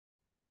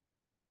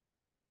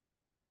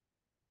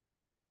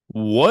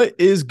What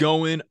is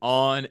going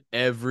on,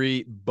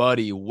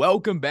 everybody?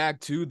 Welcome back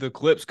to the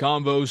Clips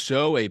Convo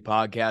Show, a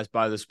podcast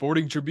by the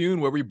Sporting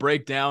Tribune, where we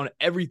break down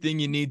everything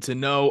you need to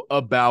know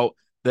about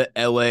the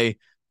LA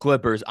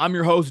Clippers. I'm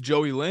your host,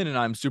 Joey Linn, and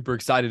I'm super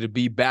excited to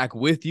be back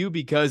with you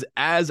because,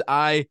 as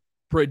I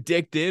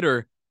predicted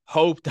or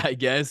hoped, I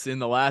guess, in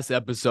the last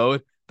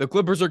episode, the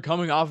Clippers are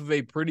coming off of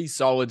a pretty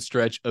solid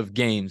stretch of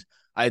games.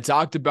 I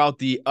talked about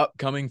the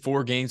upcoming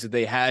 4 games that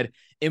they had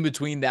in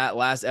between that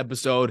last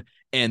episode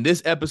and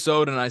this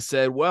episode, and I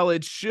said, well,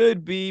 it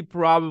should be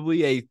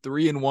probably a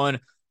 3-1,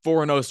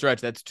 4-0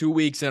 stretch. That's 2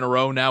 weeks in a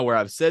row now where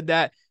I've said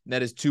that, and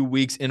that is 2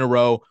 weeks in a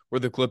row where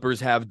the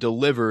Clippers have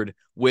delivered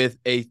with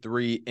a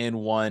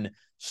 3-1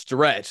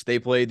 stretch. They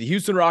played the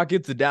Houston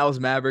Rockets, the Dallas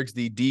Mavericks,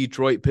 the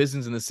Detroit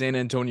Pistons, and the San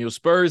Antonio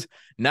Spurs.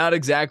 Not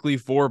exactly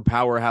 4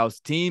 powerhouse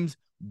teams,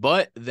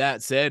 but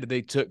that said,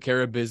 they took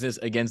care of business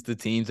against the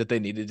teams that they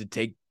needed to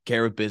take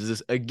care of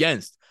business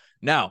against.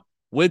 Now,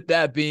 with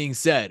that being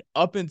said,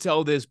 up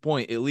until this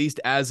point, at least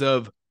as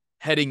of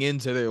heading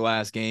into their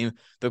last game,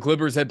 the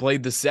Clippers had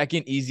played the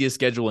second easiest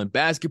schedule in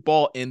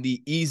basketball and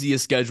the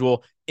easiest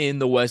schedule in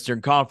the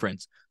Western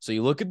Conference. So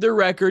you look at their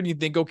record and you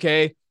think,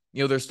 okay,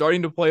 they're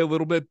starting to play a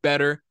little bit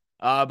better,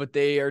 but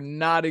they are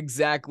not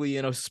exactly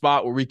in a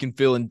spot where we can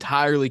feel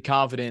entirely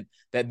confident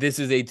that this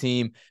is a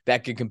team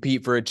that can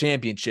compete for a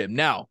championship.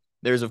 Now,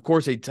 there's, of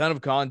course, a ton of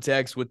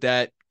context with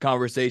that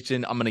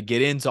conversation. I'm going to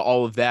get into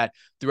all of that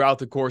throughout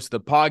the course of the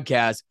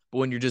podcast. But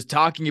when you're just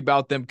talking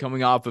about them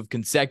coming off of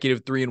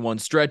consecutive 3-1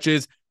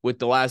 stretches with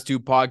the last 2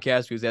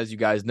 podcasts, because as you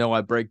guys know,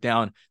 I break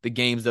down the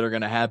games that are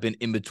going to happen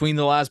in between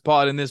the last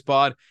pod and this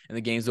pod, and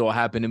the games that will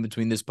happen in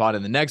between this pod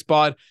and the next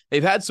pod.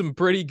 They've had some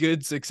pretty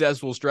good,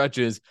 successful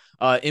stretches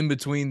in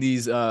between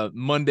these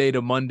Monday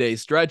to Monday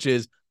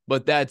stretches.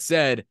 But that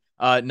said,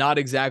 not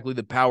exactly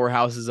the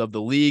powerhouses of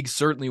the league.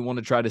 Certainly want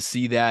to try to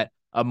see that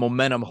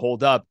momentum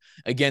hold up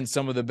against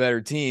some of the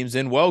better teams.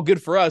 And, well,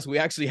 good for us. We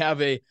actually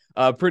have a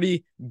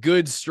pretty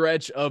good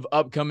stretch of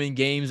upcoming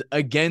games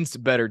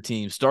against better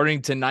teams.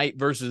 Starting tonight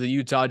versus the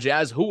Utah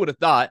Jazz. Who would have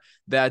thought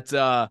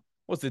that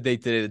what's the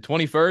date today? The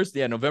 21st?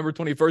 Yeah, November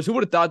 21st. Who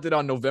would have thought that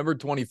on November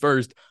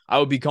 21st, I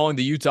would be calling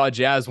the Utah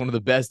Jazz one of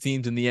the best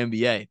teams in the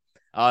NBA?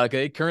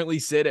 They currently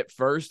sit at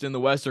first in the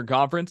Western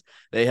Conference.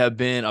 They have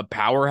been a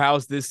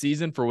powerhouse this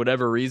season for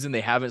whatever reason.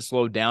 They haven't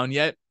slowed down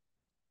yet.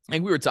 I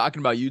think we were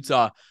talking about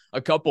Utah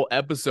a couple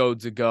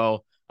episodes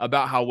ago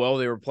about how well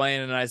they were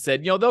playing. And I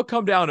said, they'll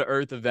come down to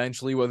earth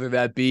eventually, whether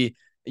that be,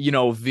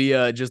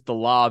 via just the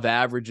law of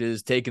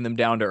averages, taking them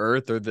down to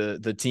earth, or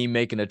the team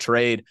making a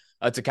trade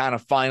to kind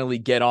of finally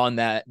get on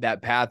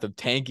that path of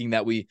tanking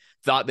that we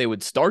thought they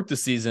would start the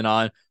season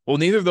on. Well,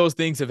 neither of those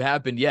things have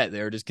happened yet.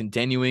 They're just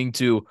continuing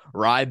to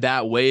ride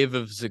that wave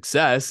of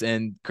success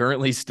and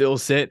currently still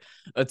sit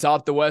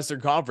atop the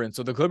Western Conference.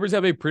 So the Clippers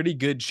have a pretty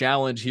good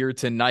challenge here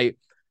tonight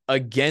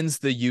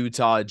against the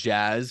Utah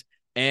Jazz.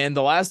 And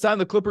the last time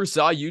the Clippers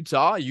saw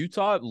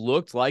Utah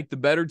looked like the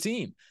better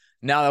team.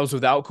 Now, that was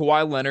without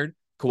Kawhi Leonard.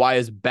 Kawhi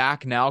is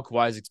back now.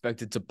 Kawhi is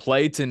expected to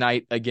play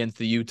tonight against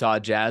the Utah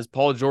Jazz.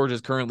 Paul George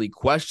is currently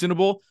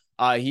questionable.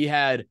 He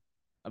had,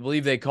 I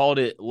believe they called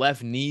it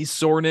left knee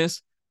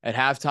soreness at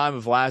halftime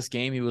of last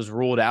game. He was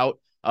ruled out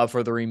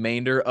for the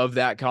remainder of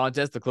that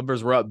contest. The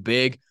Clippers were up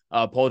big.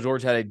 Paul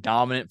George had a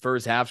dominant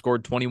first half,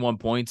 scored 21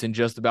 points in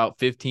just about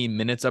 15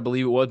 minutes, I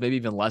believe it was, maybe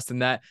even less than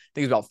that. I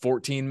think it was about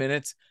 14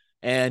 minutes,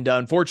 and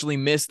unfortunately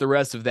missed the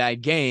rest of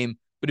that game.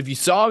 But if you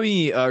saw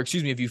me,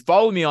 if you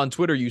followed me on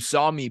Twitter, you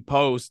saw me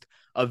post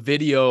a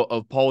video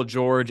of Paul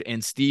George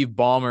and Steve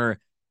Ballmer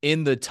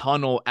in the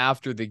tunnel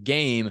after the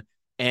game,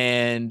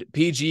 and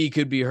PG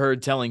could be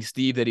heard telling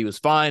Steve that he was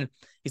fine.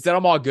 He said,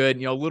 I'm all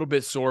good, a little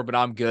bit sore, but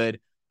I'm good.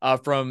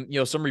 From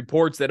some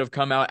reports that have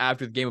come out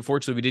after the game.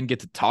 Unfortunately, we didn't get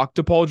to talk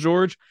to Paul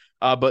George,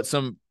 but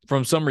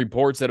from some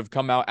reports that have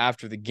come out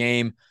after the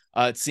game,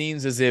 it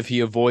seems as if he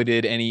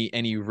avoided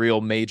any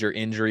real major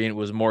injury, and it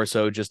was more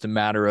so just a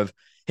matter of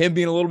him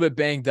being a little bit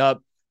banged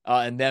up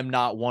and them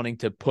not wanting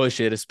to push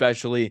it,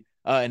 especially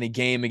in a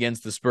game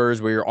against the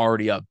Spurs where you're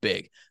already up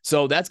big.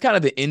 So that's kind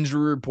of the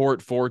injury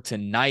report for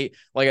tonight.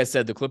 Like I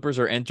said, the Clippers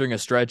are entering a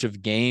stretch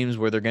of games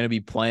where they're going to be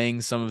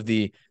playing some of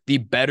the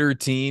better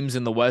teams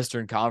in the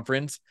Western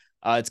Conference.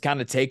 It's kind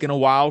of taken a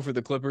while for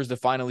the Clippers to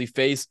finally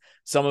face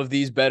some of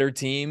these better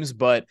teams,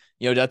 but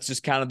that's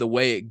just kind of the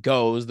way it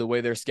goes, the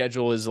way their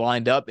schedule is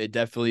lined up. It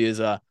definitely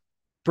is a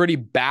pretty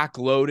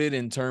backloaded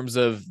in terms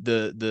of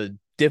the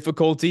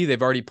difficulty.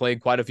 They've already played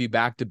quite a few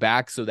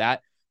back-to-back, so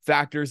that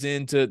factors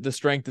into the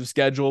strength of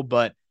schedule,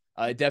 but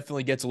it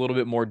definitely gets a little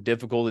bit more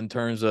difficult in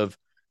terms of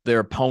their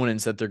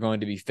opponents that they're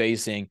going to be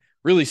facing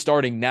really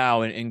starting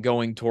now and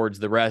going towards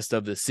the rest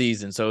of the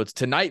season. So it's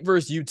tonight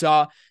versus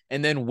Utah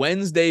and then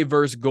Wednesday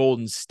versus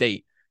Golden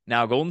State.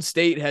 Now, Golden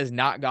State has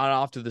not gone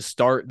off to the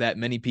start that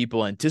many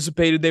people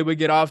anticipated they would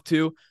get off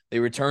to. They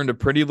returned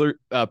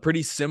a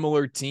pretty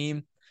similar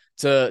team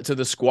to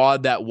the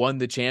squad that won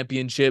the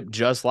championship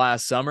just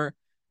last summer.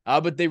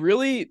 But they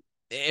really,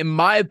 in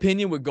my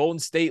opinion, with Golden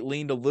State,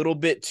 leaned a little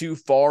bit too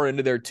far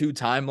into their 2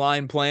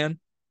 timeline plan.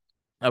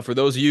 For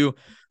those of you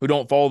who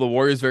don't follow the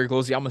Warriors very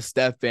closely, I'm a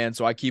Steph fan,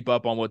 so I keep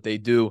up on what they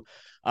do.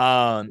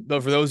 But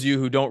for those of you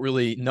who don't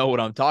really know what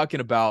I'm talking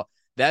about,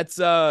 that's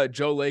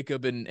Joe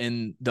Lacob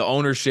and the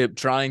ownership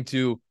trying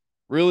to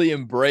really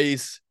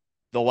embrace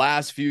the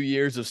last few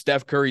years of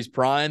Steph Curry's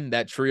prime,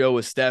 that trio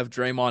with Steph,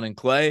 Draymond, and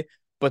Clay,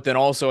 but then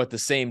also at the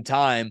same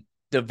time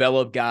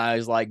develop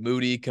guys like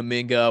Moody,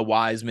 Kuminga,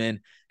 Wiseman,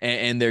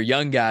 and their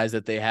young guys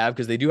that they have,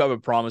 because they do have a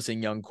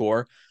promising young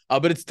core.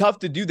 But it's tough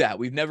to do that.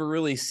 We've never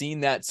really seen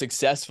that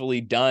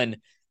successfully done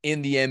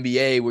in the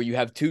NBA, where you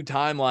have two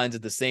timelines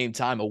at the same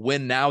time, a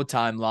win now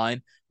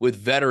timeline with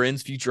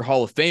veterans, future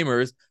Hall of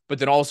Famers, but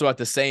then also at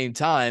the same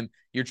time,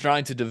 you're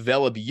trying to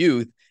develop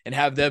youth and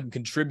have them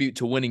contribute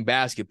to winning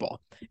basketball.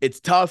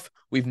 It's tough.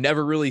 We've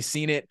never really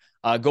seen it.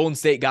 Golden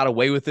State got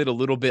away with it a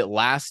little bit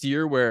last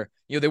year, where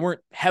they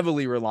weren't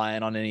heavily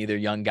reliant on any of their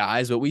young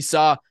guys, but we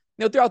saw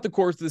throughout the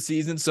course of the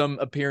season some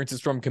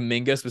appearances from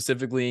Kuminga,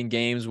 specifically in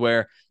games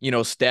where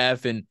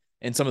Steph and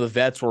some of the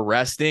vets were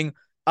resting.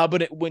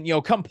 But when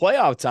come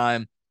playoff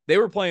time, they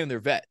were playing their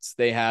vets.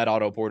 They had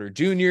Otto Porter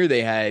Jr.,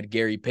 they had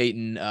Gary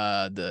Payton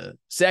the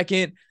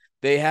second.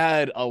 They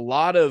had a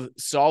lot of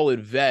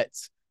solid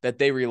vets that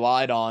they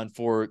relied on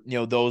for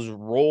those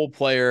role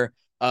player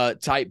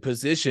type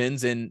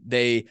positions, and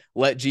they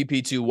let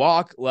GP2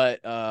 walk, let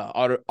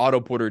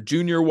Otto Porter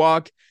Jr.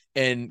 walk,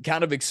 and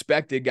kind of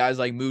expected guys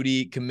like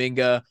Moody,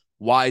 Kuminga,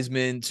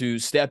 Wiseman to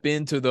step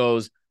into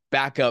those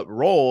backup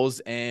roles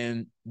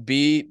and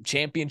be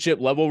championship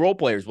level role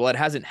players. Well, it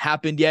hasn't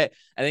happened yet.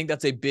 I think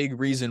that's a big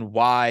reason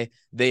why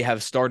they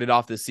have started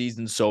off the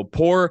season so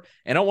poor.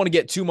 And I don't want to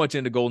get too much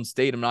into Golden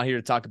State. I'm not here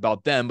to talk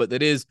about them, but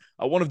that is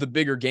one of the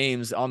bigger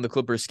games on the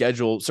Clippers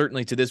schedule,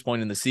 certainly to this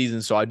point in the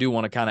season. So I do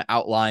want to kind of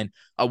outline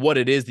what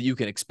it is that you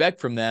can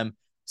expect from them.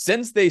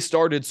 Since they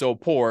started so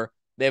poor,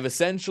 they have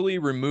essentially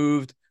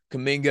removed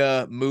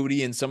Kuminga,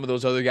 Moody, and some of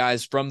those other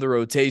guys from the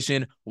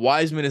rotation.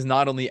 Wiseman is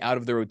not only out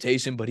of the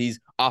rotation, but he's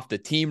off the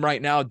team right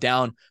now,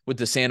 down with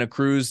the Santa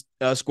Cruz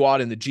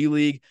squad in the G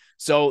League.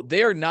 So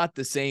they are not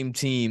the same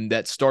team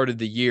that started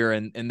the year,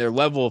 and their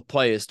level of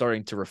play is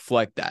starting to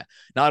reflect that.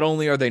 Not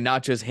only are they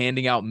not just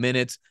handing out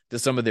minutes to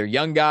some of their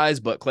young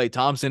guys, but Klay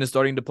Thompson is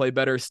starting to play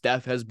better.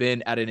 Steph has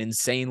been at an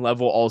insane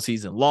level all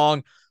season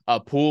long.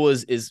 Poole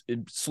is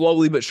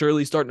slowly but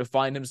surely starting to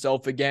find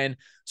himself again.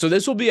 So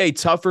this will be a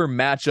tougher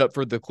matchup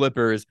for the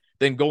Clippers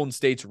than Golden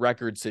State's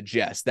record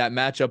suggests. That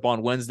matchup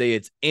on Wednesday,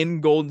 it's in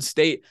Golden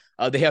State.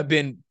 They have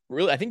been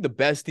really, I think, the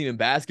best team in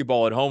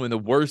basketball at home and the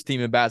worst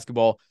team in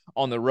basketball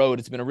on the road.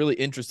 It's been a really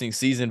interesting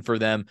season for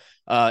them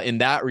in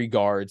that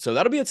regard. So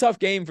that'll be a tough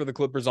game for the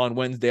Clippers on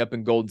Wednesday up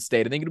in Golden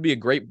State. I think it'll be a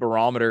great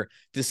barometer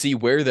to see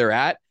where they're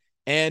at.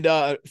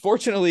 And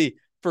fortunately,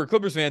 for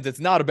Clippers fans, it's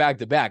not a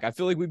back-to-back. I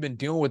feel like we've been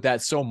dealing with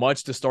that so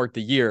much to start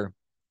the year.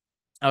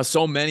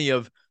 So many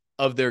of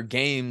their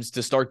games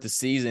to start the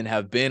season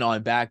have been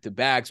on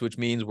back-to-backs, which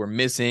means we're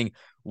missing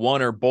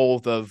one or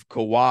both of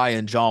Kawhi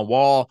and John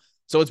Wall.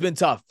 So it's been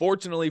tough.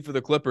 Fortunately for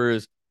the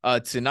Clippers,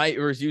 tonight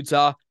versus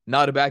Utah,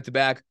 not a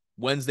back-to-back.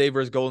 Wednesday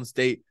versus Golden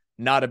State,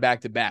 not a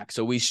back-to-back.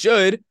 So we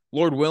should,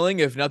 Lord willing,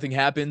 if nothing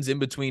happens in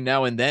between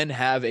now and then,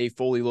 have a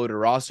fully loaded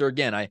roster.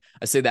 Again, I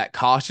say that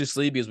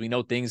cautiously because we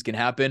know things can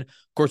happen.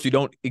 Of course, we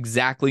don't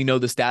exactly know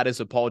the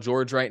status of Paul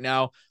George right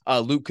now.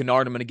 Luke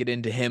Kennard, I'm going to get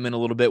into him in a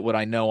little bit, what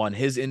I know on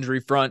his injury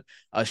front.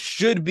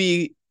 Should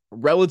be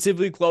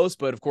relatively close,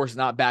 but of course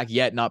not back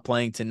yet, not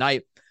playing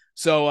tonight.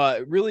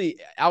 So really,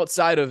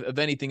 outside of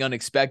anything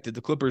unexpected,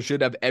 the Clippers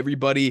should have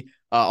everybody.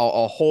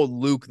 I'll hold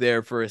Luke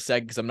there for a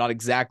second because I'm not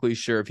exactly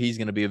sure if he's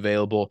going to be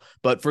available.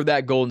 But for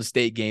that Golden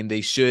State game,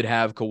 they should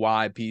have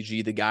Kawhi,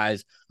 PG, the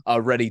guys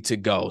ready to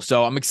go.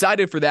 So I'm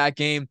excited for that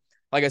game.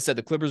 Like I said,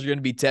 the Clippers are going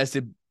to be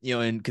tested,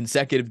 in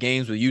consecutive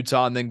games with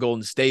Utah and then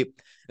Golden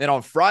State. Then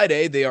on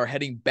Friday, they are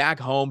heading back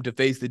home to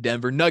face the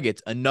Denver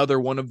Nuggets, another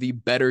one of the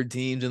better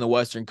teams in the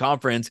Western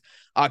Conference.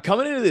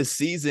 Coming into this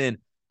season,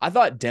 I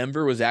thought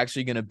Denver was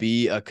actually going to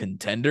be a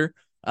contender.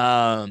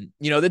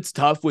 That's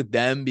tough with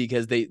them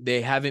because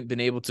they haven't been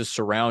able to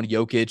surround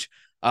Jokic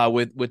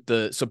with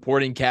the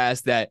supporting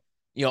cast that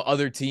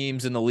other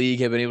teams in the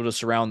league have been able to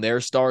surround their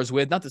stars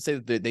with. Not to say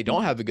that they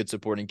don't have a good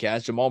supporting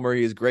cast. Jamal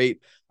Murray is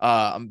great.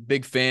 I'm a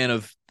big fan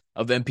of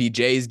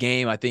MPJ's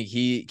game. I think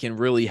he can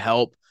really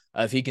help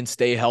if he can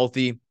stay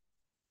healthy.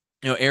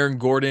 Aaron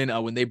Gordon,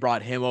 when they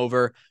brought him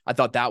over, I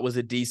thought that was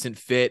a decent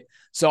fit.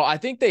 So I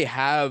think they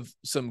have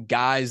some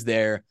guys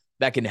there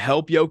that can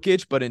help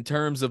Jokic, but in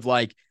terms of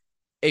like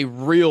a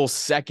real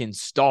second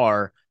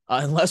star,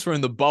 unless we're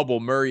in the bubble,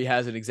 Murray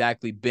hasn't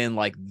exactly been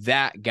like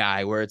that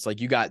guy where it's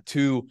like you got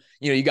two,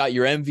 you got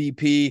your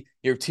MVP,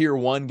 your tier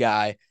 1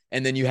 guy,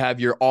 and then you have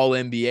your all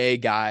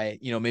NBA guy,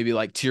 maybe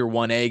like tier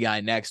 1A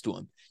guy next to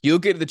him. You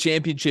look at the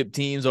championship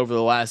teams over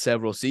the last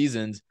several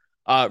seasons,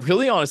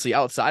 really honestly,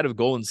 outside of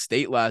Golden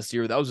State last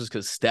year, that was just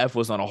because Steph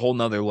was on a whole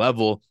nother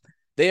level.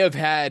 They have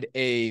had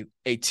a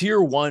tier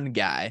 1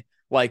 guy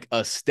like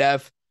a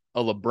Steph,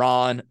 a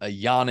LeBron, a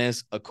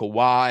Giannis, a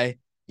Kawhi,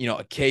 a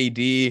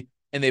KD,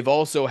 and they've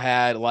also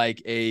had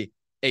like a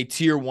a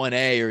tier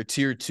 1A or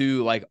tier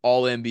 2, like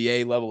all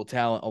NBA level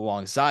talent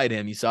alongside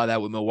him. You saw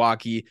that with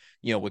Milwaukee,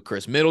 with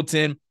Chris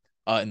Middleton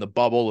in the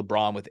bubble,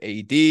 LeBron with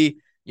AD,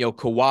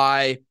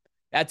 Kawhi.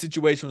 That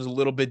situation was a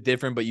little bit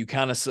different, but you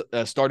kind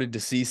of started to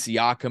see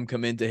Siakam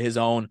come into his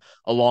own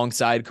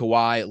alongside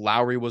Kawhi.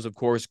 Lowry was, of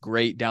course,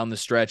 great down the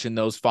stretch in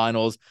those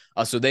finals.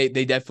 So they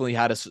definitely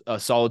had a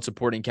solid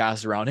supporting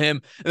cast around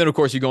him. And then, of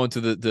course, you go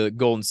into the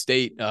Golden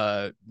State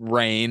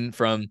reign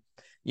from,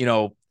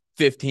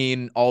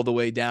 15 all the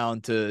way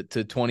down to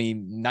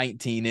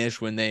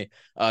 2019-ish when they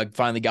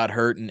finally got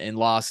hurt and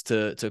lost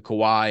to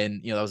Kawhi.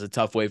 And, that was a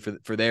tough way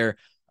for their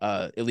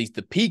at least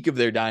the peak of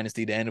their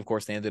dynasty to end. Of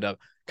course, they ended up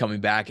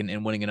coming back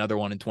and winning another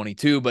one in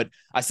 22. But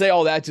I say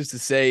all that just to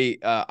say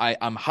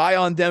I'm high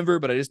on Denver,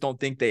 but I just don't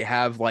think they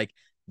have like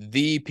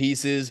the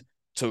pieces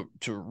to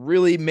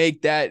really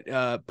make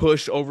that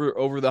push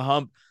over the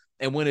hump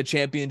and win a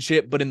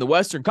championship. But in the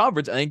Western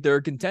Conference, I think they're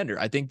a contender.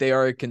 I think they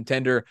are a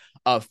contender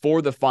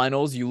for the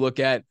finals. You look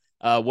at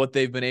what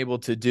they've been able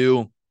to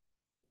do,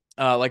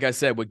 like I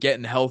said, with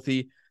getting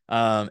healthy.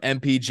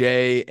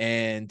 MPJ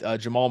and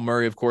Jamal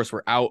Murray, of course,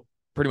 were out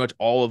pretty much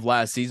all of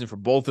last season for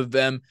both of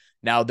them.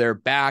 Now they're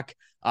back.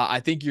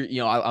 I think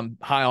I'm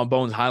high on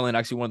Bones Highland,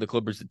 actually one of the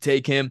Clippers to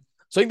take him.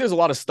 So I think there's a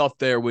lot of stuff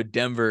there with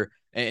Denver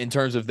in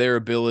terms of their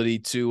ability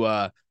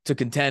to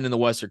contend in the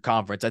Western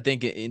Conference. I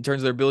think in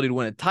terms of their ability to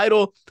win a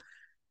title,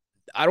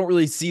 I don't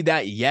really see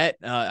that yet.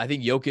 I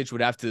think Jokic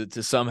would have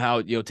to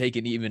somehow, take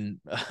an even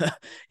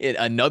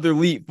another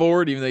leap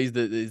forward, even though he's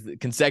the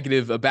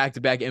consecutive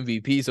back-to-back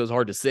MVP. So it's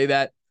hard to say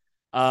that.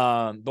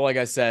 But like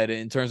I said,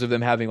 in terms of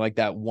them having like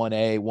that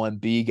 1A,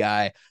 1B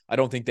guy, I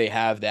don't think they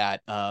have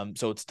that.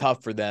 So it's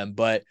tough for them,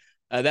 but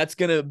that's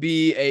going to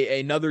be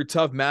another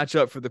tough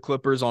matchup for the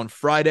Clippers on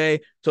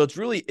Friday. So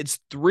it's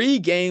 3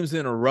 games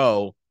in a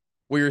row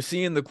where you're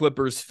seeing the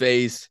Clippers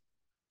face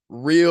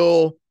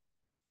real,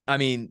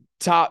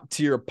 top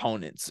tier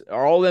opponents.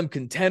 Are all of them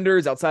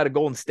contenders outside of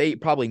Golden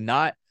State? Probably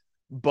not.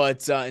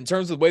 But in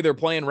terms of the way they're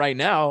playing right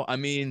now,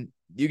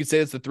 you could say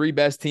it's the 3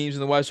 best teams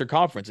in the Western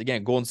Conference.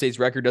 Again, Golden State's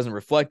record doesn't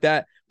reflect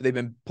that, but they've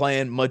been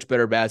playing much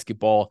better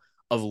basketball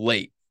of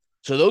late.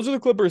 So those are the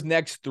Clippers'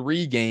 next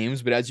 3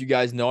 games. But as you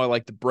guys know, I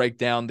like to break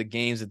down the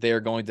games that they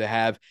are going to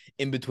have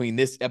in between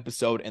this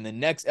episode and the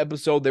next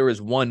episode. There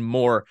is one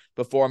more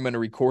before I'm going to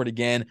record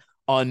again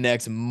on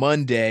next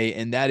Monday,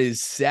 and that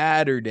is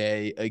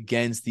Saturday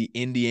against the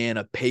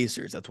Indiana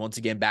Pacers. That's once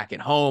again back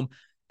at home,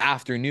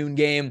 afternoon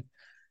game.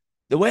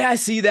 The way I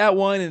see that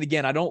one, and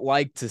again, I don't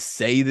like to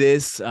say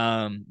this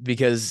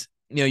because,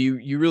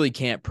 you really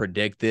can't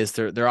predict this.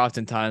 There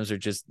oftentimes are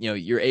just,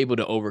 you're able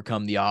to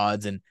overcome the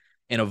odds and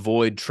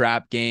avoid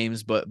trap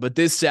games. But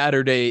this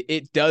Saturday,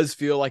 it does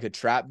feel like a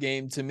trap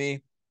game to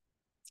me.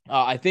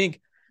 I think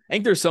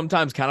there's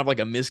sometimes kind of like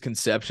a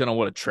misconception on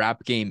what a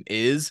trap game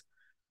is.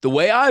 The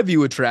way I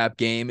view a trap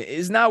game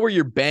is not where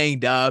you're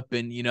banged up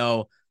and,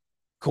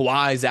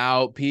 Kawhi's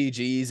out,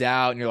 PG's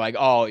out, and you're like,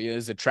 oh,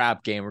 it's a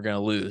trap game. We're going to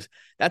lose.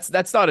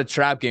 That's not a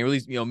trap game. At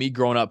least, me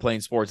growing up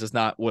playing sports, that's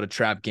not what a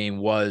trap game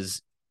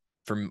was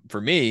for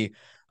me.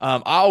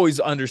 I always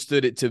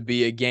understood it to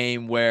be a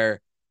game where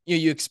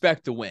you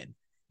expect to win.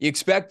 You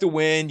expect to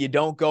win. You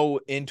don't go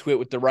into it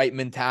with the right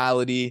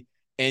mentality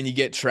and you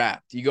get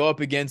trapped. You go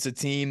up against a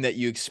team that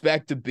you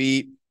expect to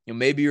beat.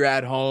 Maybe you're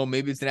at home.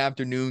 Maybe it's an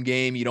afternoon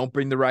game. You don't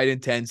bring the right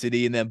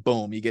intensity, and then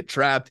boom, you get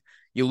trapped.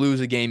 You lose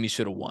a game you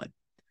should have won.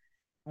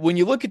 When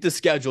you look at the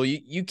schedule,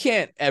 you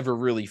can't ever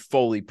really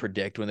fully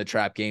predict when the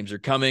trap games are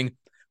coming.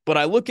 But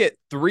I look at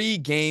 3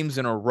 games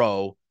in a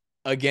row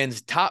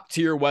against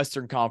top-tier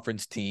Western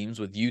Conference teams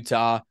with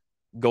Utah,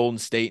 Golden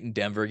State, and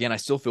Denver. Again, I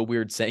still feel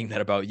weird saying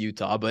that about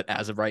Utah, but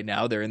as of right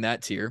now, they're in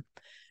that tier.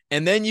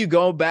 And then you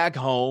go back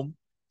home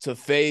to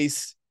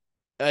face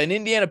an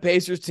Indiana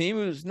Pacers team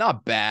who's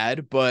not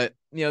bad, but,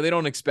 they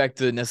don't expect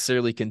to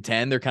necessarily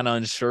contend. They're kind of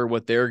unsure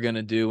what they're going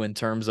to do in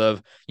terms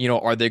of,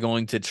 are they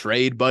going to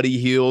trade Buddy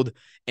Hield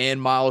and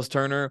Miles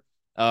Turner?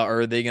 Or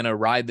are they going to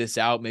ride this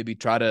out, maybe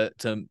try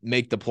to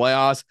make the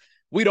playoffs?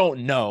 We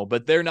don't know,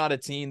 but they're not a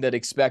team that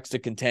expects to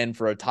contend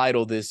for a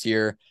title this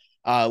year,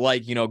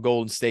 like,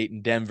 Golden State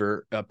and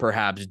Denver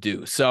perhaps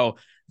do. So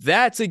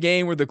that's a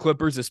game where the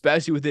Clippers,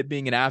 especially with it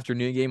being an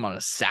afternoon game on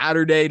a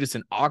Saturday, just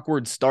an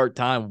awkward start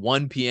time,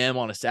 1 p.m.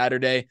 on a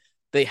Saturday,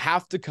 they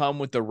have to come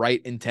with the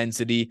right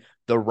intensity,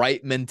 the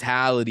right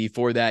mentality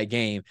for that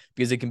game,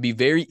 because it can be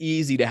very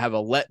easy to have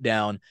a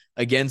letdown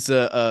against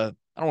I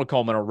don't want to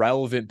call them an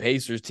irrelevant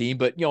Pacers team,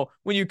 but,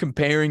 when you're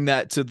comparing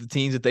that to the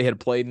teams that they had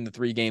played in the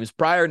 3 games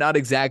prior, not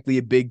exactly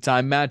a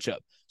big-time matchup.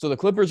 So the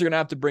Clippers are going to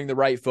have to bring the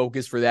right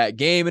focus for that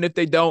game, and if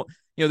they don't,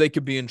 they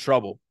could be in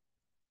trouble.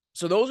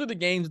 So those are the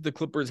games that the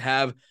Clippers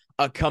have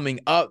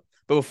coming up.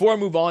 But before I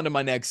move on to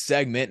my next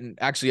segment, and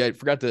actually I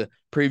forgot to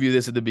preview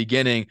this at the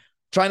beginning,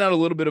 trying out a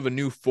little bit of a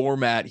new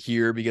format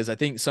here because I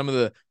think some of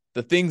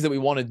the things that we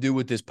want to do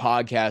with this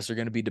podcast are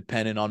going to be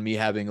dependent on me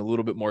having a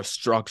little bit more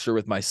structure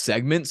with my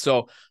segments.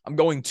 So I'm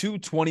going 2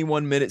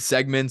 21-minute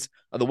segments.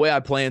 The way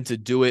I plan to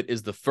do it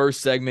is the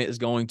first segment is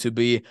going to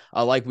be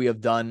like we have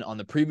done on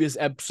the previous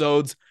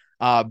episodes.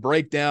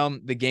 break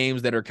down the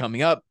games that are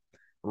coming up,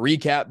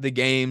 recap the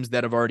games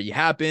that have already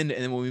happened.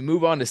 And then when we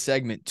move on to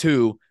segment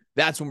 2,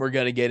 that's when we're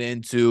going to get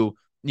into,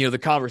 the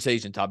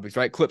conversation topics,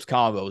 right? Clips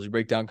combos. We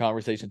break down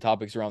conversation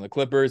topics around the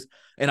Clippers.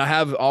 And I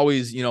have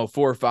always, 4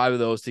 or 5 of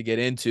those to get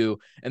into.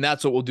 And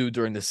that's what we'll do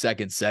during the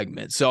second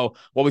segment. So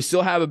while we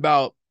still have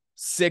about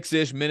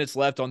 6-ish minutes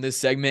left on this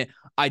segment,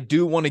 I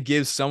do want to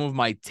give some of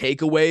my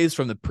takeaways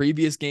from the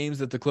previous games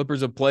that the Clippers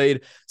have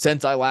played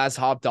since I last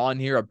hopped on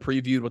here. I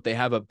previewed what they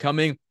have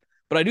upcoming.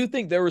 But I do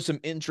think there were some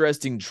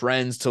interesting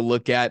trends to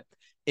look at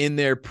in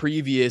their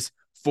previous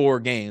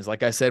 4 games.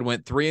 Like I said,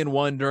 went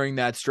 3-1 during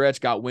that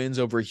stretch, got wins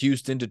over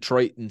Houston,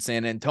 Detroit, and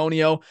San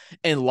Antonio,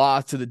 and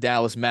lost to the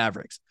Dallas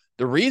Mavericks.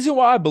 The reason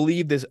why I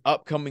believe this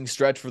upcoming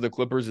stretch for the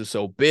Clippers is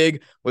so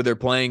big, where they're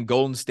playing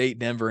Golden State,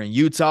 Denver, and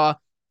Utah,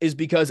 is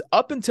because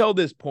up until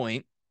this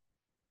point,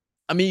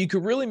 you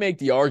could really make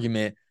the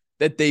argument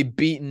that they've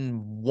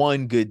beaten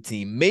one good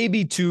team,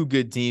 maybe 2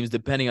 good teams,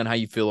 depending on how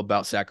you feel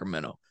about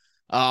Sacramento.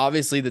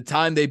 Obviously, the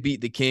time they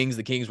beat the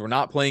Kings were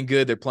not playing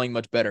good. They're playing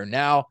much better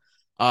now.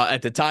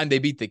 At the time they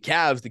beat the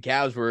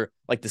Cavs were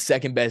like the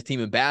second best team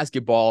in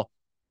basketball.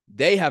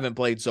 They haven't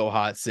played so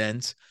hot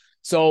since.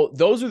 So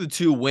those are the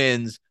 2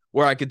 wins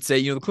where I could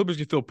say, the Clippers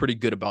can feel pretty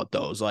good about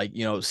those. Like,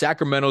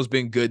 Sacramento's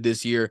been good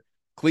this year.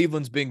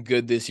 Cleveland's been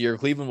good this year.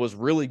 Cleveland was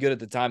really good at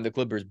the time the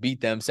Clippers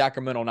beat them.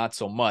 Sacramento, not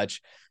so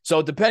much.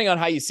 So depending on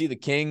how you see the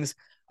Kings,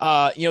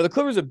 the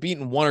Clippers have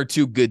beaten 1 or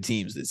 2 good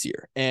teams this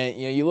year. And,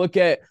 you look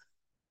at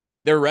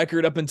their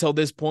record up until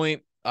this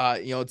point,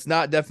 it's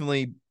not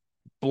definitely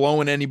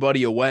blowing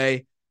anybody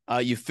away.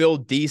 You feel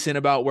decent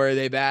about where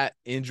they've at,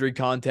 injury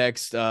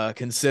context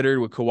considered,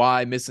 with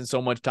Kawhi missing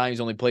so much time. He's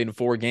only played in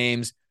 4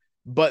 games.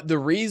 But the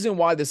reason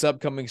why this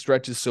upcoming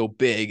stretch is so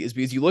big is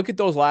because you look at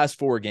those last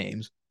 4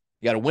 games.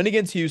 You got to win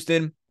against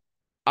Houston.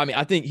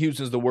 I think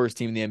Houston's the worst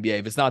team in the NBA.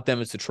 If it's not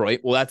them, it's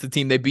Detroit. Well, that's the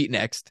team they beat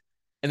next.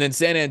 And then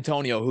San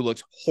Antonio, who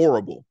looks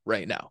horrible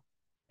right now.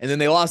 And then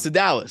they lost to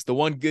Dallas, the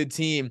one good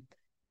team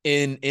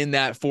in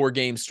that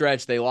 4-game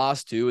stretch they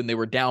lost to, and they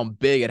were down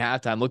big at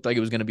halftime. Looked like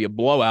it was going to be a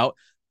blowout.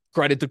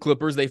 Credit the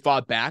Clippers. They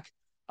fought back.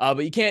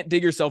 But you can't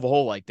dig yourself a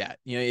hole like that.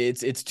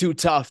 It's too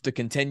tough to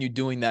continue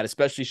doing that,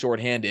 especially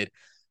shorthanded.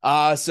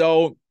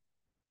 So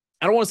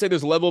I don't want to say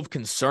there's a level of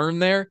concern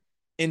there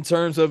in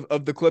terms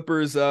of the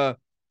Clippers'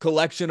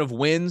 collection of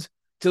wins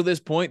till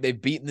this point.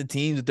 They've beaten the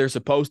teams that they're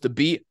supposed to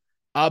beat.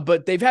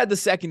 But they've had the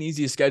second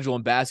easiest schedule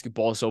in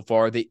basketball so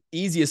far, the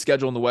easiest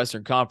schedule in the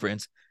Western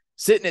Conference,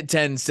 sitting at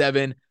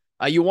 10-7.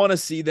 You want to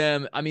see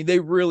them. They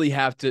really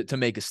have to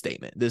make a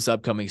statement this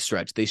upcoming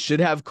stretch. They should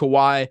have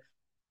Kawhi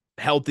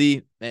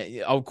healthy.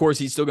 Of course,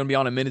 he's still going to be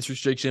on a minutes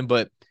restriction,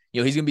 but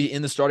he's going to be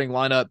in the starting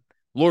lineup.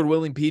 Lord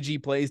willing, PG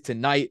plays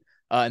tonight,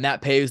 and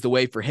that paves the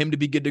way for him to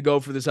be good to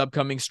go for this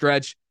upcoming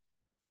stretch.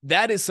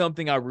 That is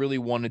something I really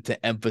wanted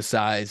to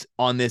emphasize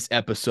on this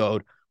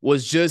episode,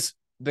 was just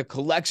the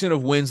collection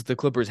of wins that the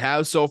Clippers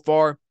have so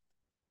far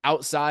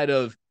outside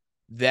of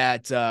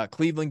that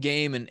Cleveland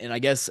game. And I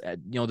guess,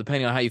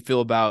 depending on how you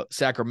feel about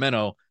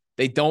Sacramento,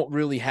 they don't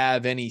really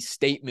have any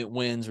statement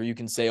wins where you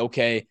can say,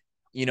 okay,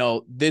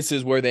 this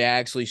is where they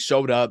actually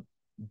showed up,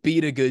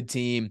 beat a good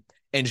team,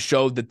 and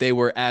showed that they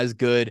were as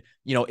good,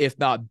 if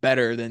not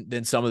better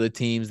than some of the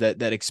teams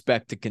that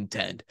expect to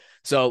contend.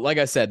 So like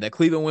I said, that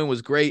Cleveland win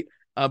was great.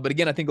 But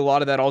again, I think a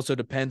lot of that also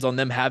depends on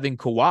them having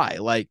Kawhi.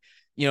 Like,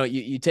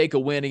 you take a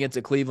win against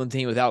a Cleveland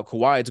team without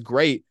Kawhi, it's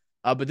great.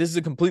 But this is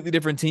a completely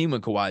different team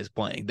when Kawhi is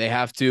playing. They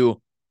have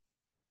to,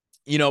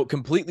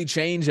 completely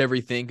change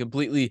everything,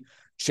 completely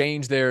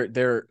change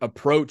their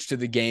approach to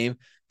the game.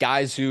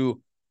 Guys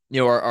who,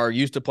 are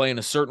used to playing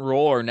a certain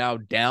role are now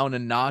down a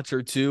notch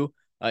or 2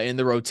 in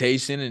the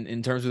rotation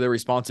in terms of their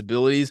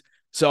responsibilities.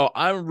 So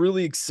I'm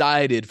really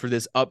excited for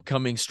this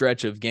upcoming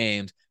stretch of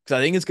games, because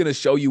I think it's going to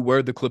show you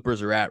where the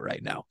Clippers are at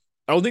right now.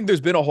 I don't think there's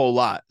been a whole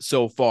lot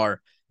so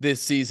far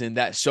this season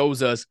that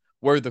shows us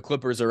where the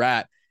Clippers are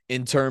at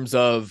in terms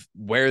of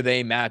where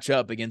they match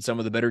up against some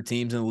of the better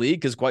teams in the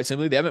league, because quite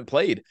simply, they haven't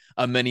played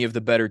many of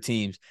the better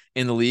teams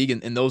in the league.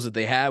 And those that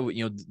they have,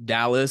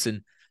 Dallas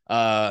and,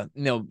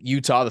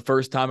 Utah the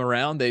first time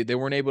around, they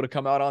weren't able to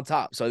come out on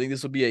top. So I think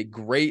this will be a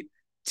great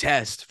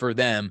test for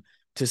them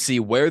to see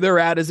where they're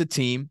at as a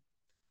team,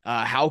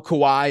 how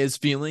Kawhi is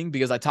feeling,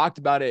 because I talked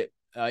about it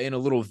in a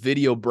little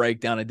video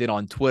breakdown I did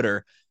on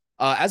Twitter.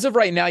 As of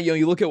right now,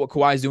 you look at what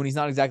Kawhi's doing. He's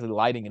not exactly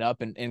lighting it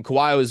up, and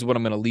Kawhi is what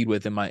I'm going to lead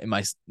with in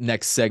my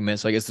next segment.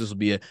 So I guess this will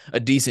be a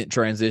decent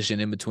transition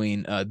in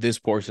between this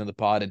portion of the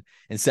pod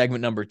and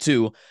segment number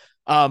 2.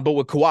 But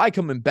with Kawhi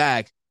coming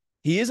back,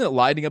 he isn't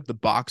lighting up the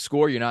box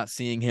score. You're not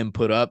seeing him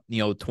put up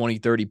 20,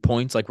 30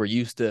 points like we're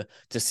used to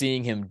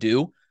seeing him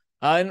do.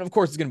 And of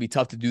course, it's going to be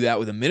tough to do that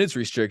with a minutes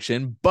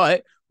restriction.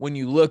 But when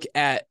you look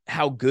at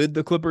how good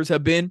the Clippers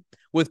have been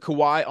with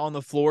Kawhi on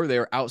the floor,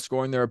 they're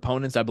outscoring their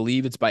opponents. I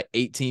believe it's by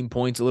 18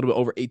 points, a little bit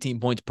over 18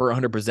 points per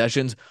 100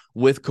 possessions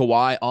with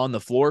Kawhi on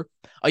the floor.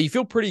 You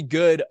feel pretty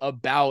good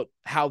about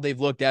how they've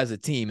looked as a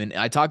team. And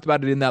I talked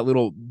about it in that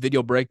little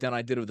video breakdown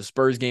I did of the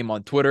Spurs game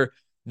on Twitter.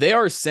 They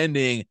are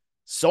sending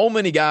so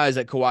many guys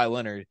at Kawhi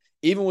Leonard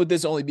even with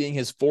this only being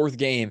his 4th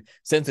game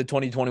since the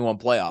 2021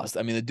 playoffs.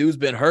 I mean, the dude's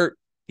been hurt.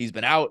 He's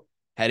been out,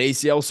 had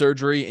ACL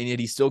surgery, and yet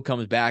he still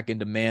comes back and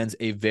demands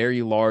a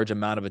very large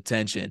amount of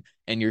attention.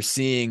 And you're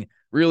seeing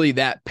really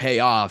that pay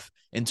off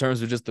in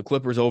terms of just the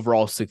Clippers'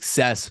 overall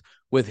success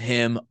with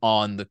him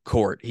on the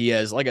court. He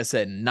has, like I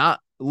said, not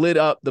lit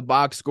up the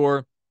box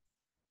score,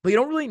 but you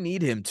don't really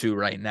need him to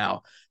right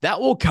now. That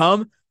will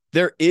come.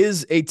 There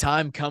is a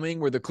time coming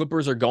where the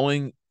Clippers are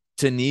going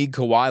to need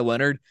Kawhi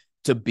Leonard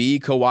to be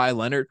Kawhi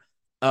Leonard.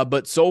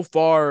 But so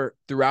far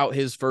throughout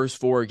his first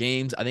 4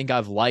 games, I think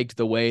I've liked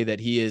the way that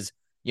he is,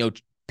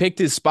 picked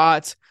his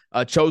spots,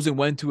 chosen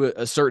when to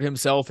assert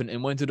himself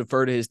and when to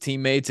defer to his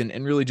teammates,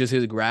 and really just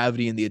his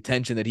gravity and the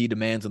attention that he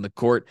demands on the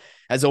court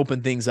has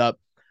opened things up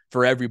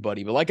for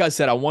everybody. But like I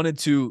said, I wanted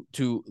to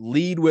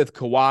lead with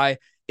Kawhi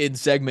in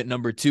segment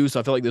number 2. So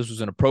I feel like this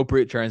was an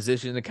appropriate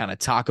transition to kind of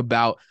talk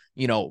about,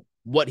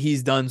 what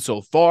he's done so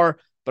far,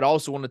 but I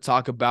also want to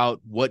talk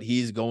about what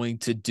he's going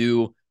to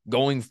do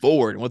going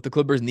forward and what the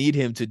Clippers need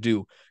him to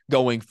do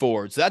going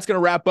forward. So that's going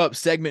to wrap up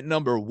segment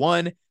number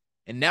 1.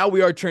 And now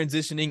we are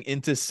transitioning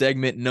into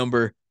segment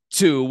number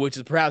 2, which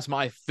is perhaps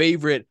my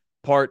favorite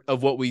part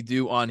of what we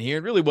do on here.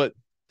 And really what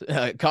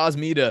caused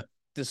me to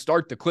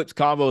start the Clips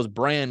Convos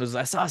brand was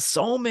I saw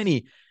so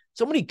many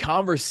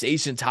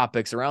conversation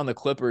topics around the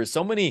Clippers,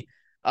 so many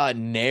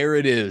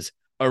narratives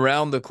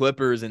around the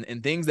Clippers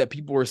and things that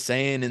people were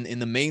saying in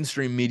the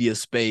mainstream media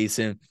space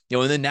and,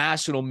 in the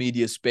national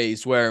media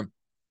space where,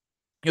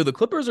 the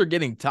Clippers are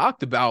getting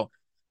talked about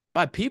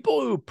by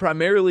people who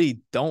primarily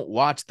don't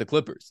watch the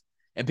Clippers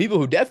and people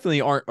who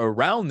definitely aren't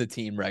around the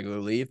team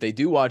regularly. If they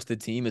do watch the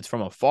team, it's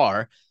from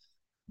afar.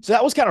 So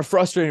that was kind of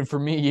frustrating for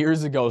me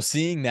years ago,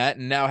 seeing that,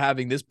 and now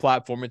having this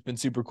platform, it's been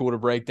super cool to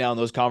break down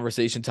those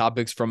conversation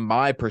topics from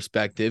my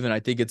perspective. And I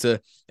think it's a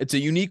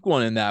unique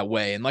one in that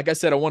way. And like I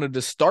said, I wanted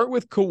to start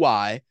with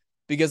Kawhi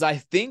because I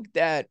think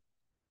that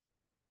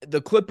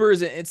the Clippers,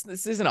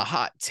 this isn't a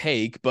hot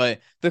take, but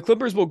the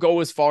Clippers will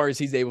go as far as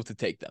he's able to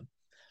take them.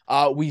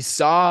 We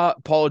saw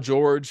Paul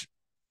George.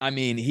 I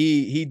mean,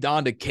 he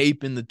donned a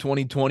cape in the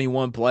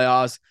 2021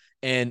 playoffs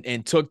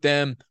and took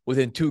them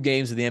within 2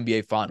 games of the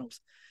NBA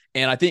Finals.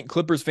 And I think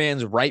Clippers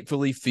fans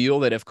rightfully feel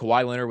that if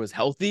Kawhi Leonard was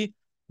healthy,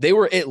 they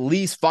were at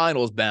least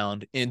finals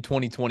bound in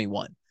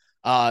 2021,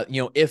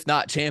 if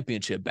not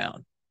championship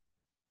bound.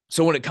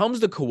 So when it comes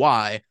to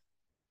Kawhi,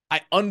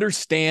 I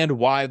understand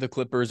why the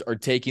Clippers are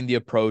taking the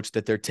approach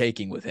that they're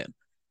taking with him.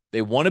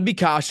 They want to be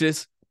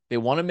cautious. They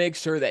want to make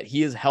sure that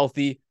he is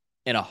healthy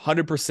and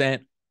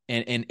 100%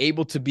 and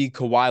able to be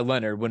Kawhi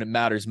Leonard when it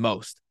matters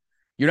most.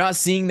 You're not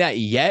seeing that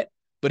yet,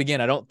 but again,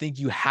 I don't think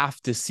you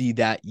have to see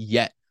that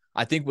yet.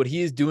 I think what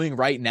he is doing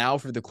right now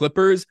for the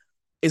Clippers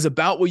is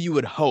about what you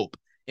would hope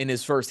in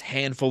his first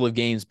handful of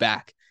games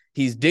back.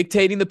 He's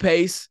dictating the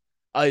pace.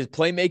 His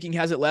playmaking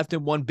hasn't left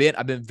him one bit.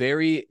 I've been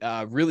very,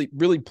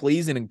 really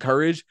pleased and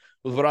encouraged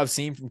with what I've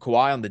seen from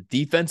Kawhi on the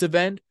defensive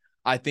end.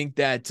 I think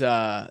that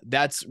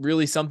that's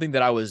really something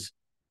that I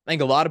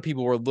think a lot of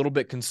people were a little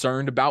bit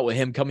concerned about with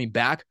him coming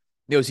back.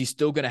 Is he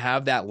still going to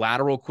have that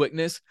lateral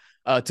quickness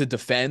to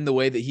defend the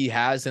way that he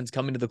has since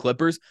coming to the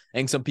Clippers? I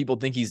think some people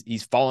think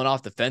he's fallen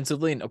off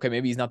defensively, and okay,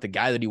 maybe he's not the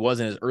guy that he was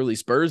in his early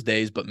Spurs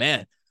days, but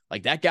man,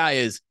 like that guy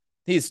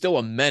he is still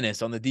a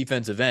menace on the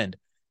defensive end.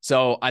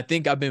 So I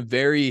think I've been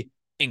very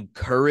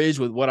encouraged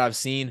with what I've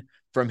seen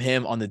from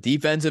him on the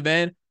defensive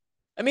end.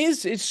 I mean,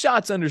 his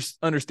shots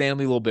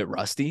understandably a little bit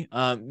rusty.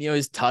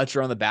 His touch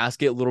around the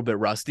basket a little bit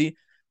rusty,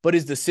 but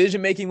his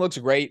decision making looks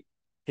great.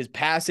 His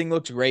passing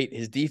looks great.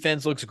 His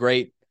defense looks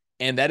great.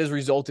 And that has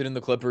resulted in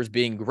the Clippers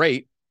being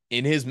great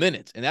in his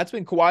minutes. And that's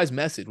been Kawhi's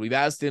message. We've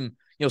asked him,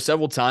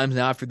 several times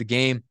now after the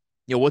game,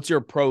 what's your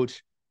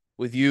approach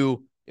with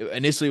you?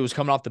 Initially, it was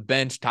coming off the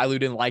bench. Ty Lue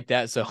didn't like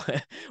that. So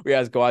we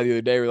asked Kawhi the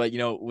other day, we're like, do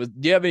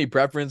you have any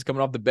preference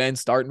coming off the bench,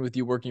 starting with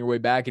you, working your way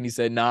back? And he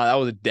said, nah, that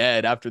was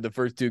dead after the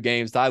first 2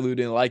 games. Ty Lue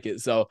didn't like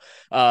it. So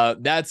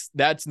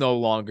that's no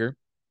longer.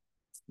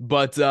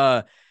 But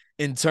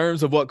in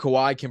terms of what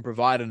Kawhi can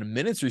provide in a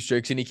minutes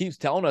restriction, he keeps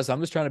telling us,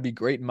 I'm just trying to be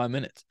great in my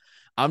minutes.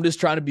 I'm just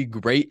trying to be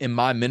great in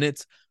my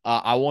minutes.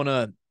 I want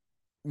to,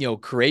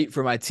 create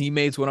for my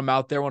teammates when I'm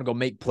out there. I want to go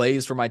make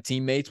plays for my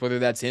teammates, whether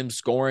that's him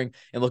scoring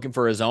and looking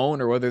for his own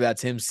or whether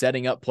that's him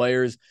setting up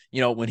players,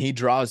 when he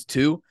draws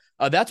 2.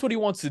 That's what he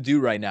wants to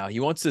do right now. He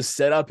wants to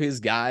set up his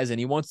guys and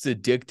he wants to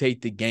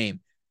dictate the game.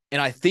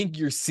 And I think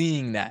you're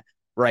seeing that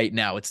right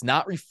now. It's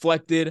not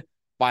reflected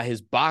by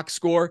his box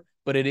score,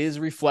 but it is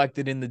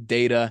reflected in the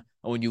data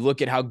when you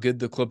look at how good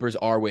the Clippers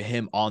are with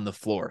him on the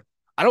floor.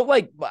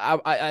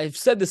 I've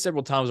said this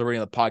several times already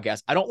on the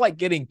podcast. I don't like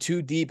getting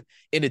too deep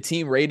into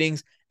team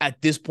ratings at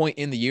this point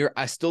in the year.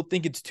 I still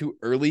think it's too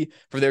early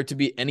for there to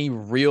be any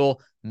real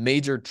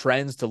major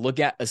trends to look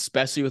at,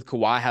 especially with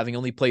Kawhi having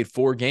only played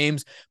 4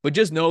 games. But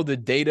just know the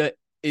data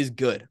is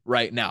good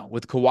right now.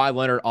 With Kawhi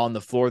Leonard on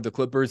the floor, the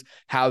Clippers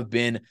have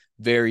been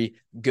very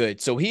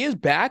good. So he is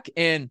back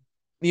and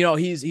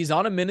he's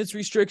on a minutes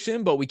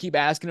restriction, but we keep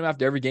asking him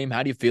after every game,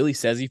 how do you feel? He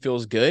says he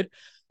feels good.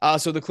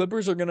 So the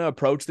Clippers are going to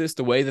approach this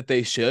the way that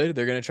they should.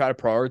 They're going to try to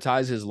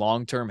prioritize his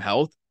long-term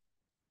health,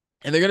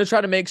 and they're going to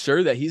try to make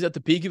sure that he's at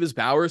the peak of his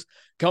powers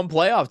come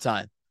playoff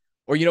time,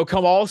 or,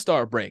 come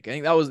All-Star break. I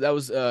think that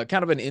was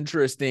kind of an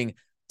interesting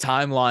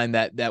timeline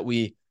that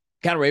we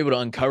kind of were able to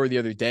uncover the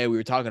other day. We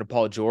were talking to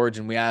Paul George,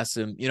 and we asked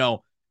him,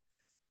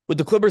 with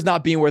the Clippers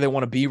not being where they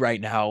want to be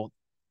right now,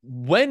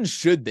 when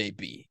should they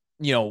be,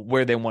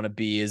 where they want to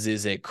be? Is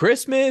it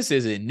Christmas?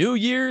 Is it New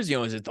Year's?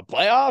 Is it the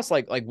playoffs?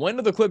 Like when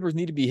do the Clippers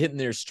need to be hitting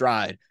their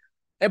stride?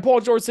 And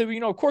Paul George said,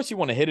 of course you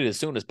want to hit it as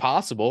soon as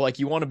possible. Like,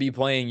 you want to be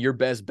playing your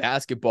best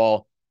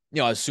basketball,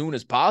 as soon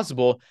as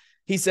possible.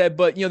 He said,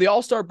 but, the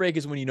All-Star break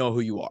is when you know who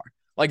you are.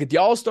 Like, the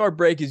All-Star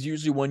break is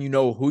usually when you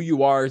know who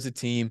you are as a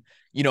team,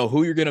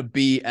 who you're going to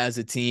be as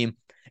a team.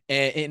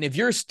 And if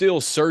you're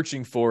still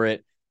searching for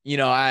it,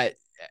 at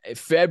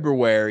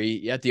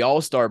February at the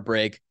All-Star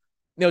break,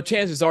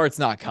 chances are it's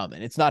not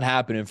coming. It's not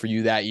happening for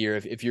you that year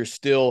if you're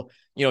still,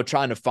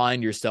 trying to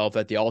find yourself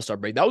at the All-Star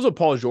break. That was what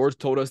Paul George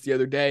told us the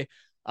other day.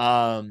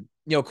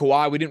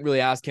 Kawhi, we didn't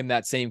really ask him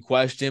that same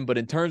question, but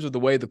in terms of the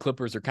way the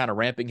Clippers are kind of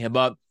ramping him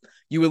up,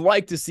 you would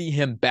like to see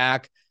him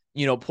back,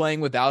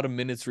 playing without a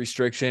minutes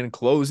restriction,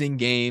 closing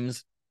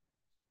games,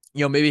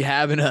 maybe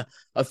having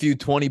a few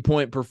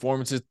 20-point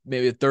performances,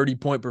 maybe a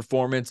 30-point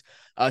performance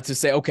to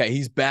say, okay,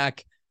 he's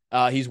back.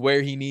 He's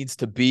where he needs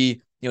to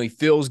be. He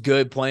feels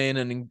good playing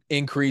an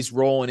increased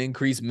role and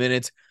increased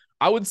minutes.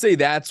 I would say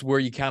that's where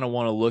you kind of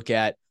want to look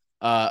at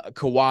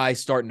Kawhi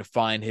starting to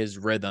find his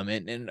rhythm.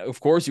 And of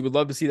course, you would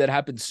love to see that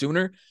happen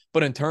sooner.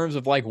 But in terms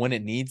of like when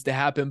it needs to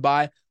happen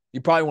by,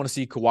 you probably want to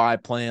see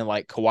Kawhi playing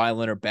like Kawhi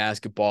Leonard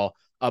basketball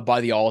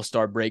by the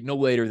All-Star break, no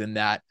later than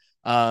that.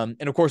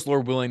 And of course,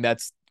 Lord willing,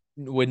 that's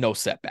with no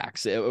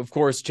setbacks. Of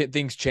course,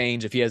 things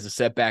change if he has a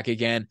setback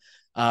again.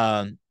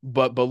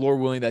 But Lord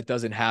willing, that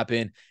doesn't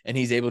happen, and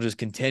he's able to just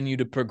continue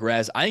to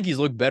progress. I think he's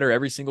looked better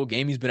every single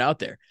game he's been out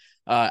there.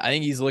 I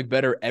think he's looked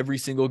better every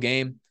single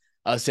game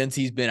since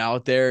he's been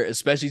out there,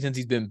 especially since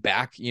he's been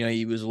back.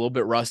 He was a little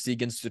bit rusty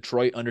against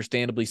Detroit,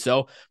 understandably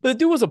so, but the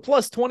dude was a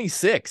plus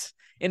 26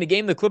 in a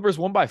game the Clippers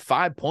won by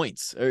 5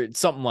 points or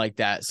something like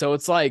that. So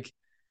it's like,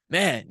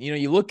 man,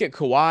 you look at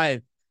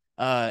Kawhi,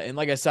 and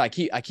like I said,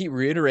 I keep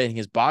reiterating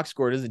his box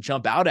score doesn't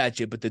jump out at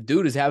you, but the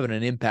dude is having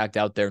an impact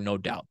out there, no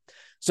doubt.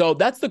 So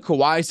that's the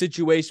Kawhi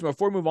situation.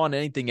 Before we move on to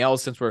anything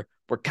else, since we're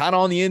kind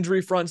of on the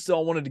injury front still,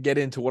 I wanted to get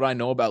into what I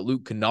know about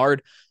Luke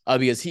Kennard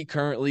because he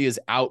currently is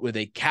out with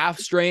a calf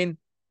strain.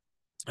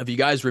 If you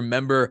guys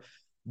remember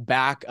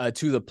back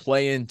to the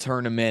play-in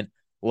tournament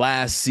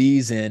last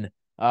season,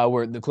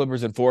 where the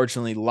Clippers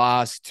unfortunately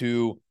lost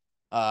to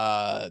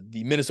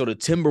the Minnesota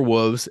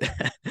Timberwolves.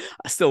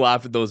 I still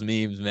laugh at those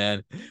memes,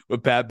 man,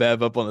 with Pat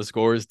Bev up on the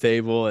scores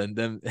table, and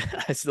then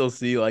I still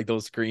see like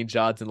those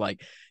screenshots and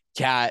like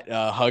Cat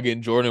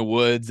hugging Jordan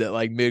Woods at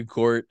like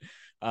midcourt.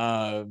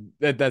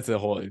 That's a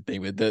whole other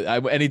thing. But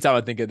anytime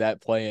I think of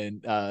that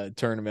play-in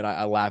tournament,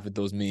 I laugh at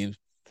those memes.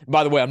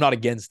 By the way, I'm not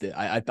against it.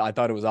 I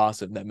thought it was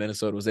awesome that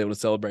Minnesota was able to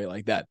celebrate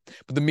like that.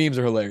 But the memes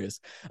are hilarious.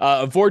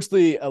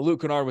 Unfortunately,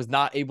 Luke Kennard was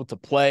not able to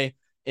play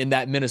in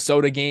that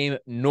Minnesota game,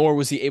 nor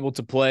was he able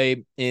to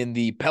play in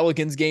the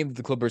Pelicans game that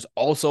the Clippers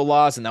also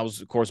lost. And that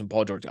was, of course, when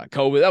Paul George got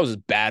COVID. That was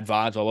just bad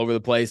vibes all over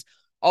the place.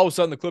 All of a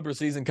sudden, the Clippers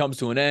season comes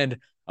to an end.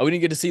 We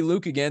didn't get to see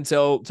Luke again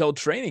till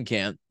training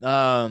camp.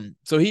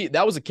 So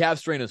that was a calf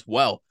strain as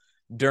well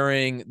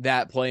during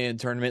that play-in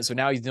tournament. So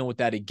now he's dealing with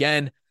that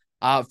again.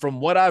 From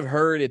what I've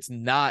heard, it's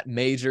not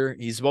major.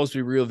 He's supposed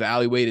to be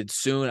reevaluated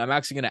soon. I'm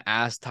actually going to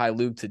ask Ty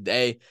Lue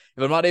today.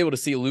 If I'm not able to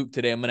see Luke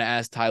today, I'm going to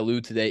ask Ty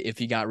Lue today if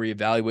he got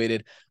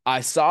reevaluated.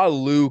 I saw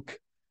Luke,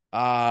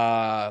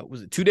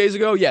 was it 2 days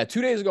ago? Yeah,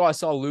 2 days ago I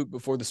saw Luke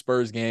before the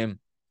Spurs game.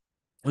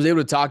 I was able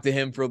to talk to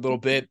him for a little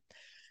bit.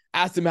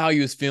 Asked him how he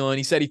was feeling.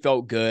 He said he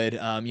felt good.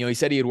 He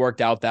said he had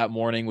worked out that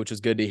morning, which was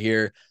good to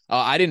hear.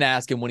 I didn't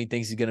ask him when he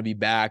thinks he's going to be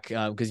back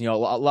because, a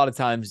lot of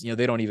times,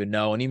 they don't even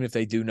know. And even if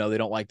they do know, they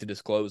don't like to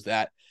disclose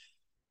that.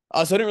 So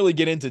I didn't really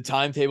get into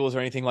timetables or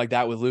anything like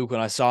that with Luke when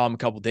I saw him a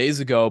couple days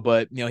ago.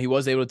 But, he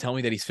was able to tell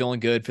me that he's feeling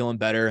good, feeling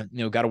better.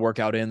 Got a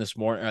workout in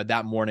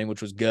that morning,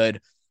 which was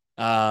good.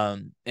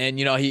 And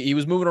he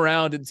was moving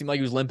around. Didn't seem like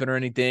he was limping or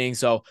anything.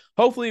 So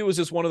hopefully it was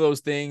just one of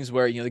those things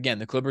where, again,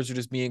 the Clippers are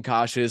just being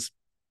cautious.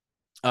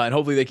 And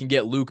hopefully they can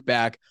get Luke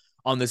back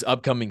on this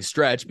upcoming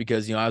stretch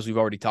because, as we've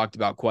already talked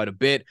about quite a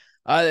bit,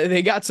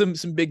 they got some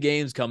big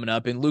games coming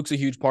up, and Luke's a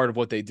huge part of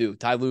what they do.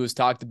 Ty Lue has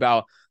talked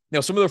about,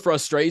 some of the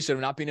frustration of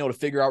not being able to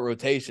figure out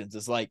rotations.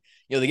 It's like,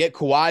 they get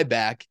Kawhi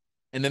back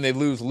and then they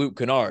lose Luke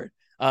Kennard.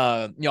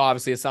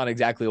 Obviously it's not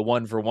exactly a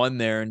 1-for-1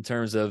 there in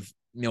terms of,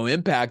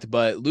 impact,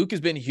 but Luke has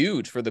been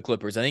huge for the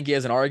Clippers. I think he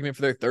has an argument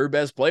for their third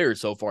best player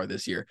so far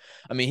this year.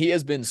 I mean, he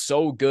has been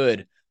so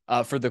good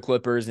for the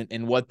Clippers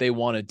and what they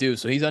want to do.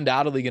 So he's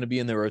undoubtedly going to be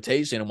in the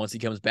rotation. And once he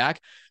comes back,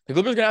 the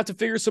Clippers are going to have to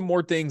figure some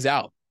more things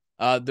out.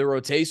 The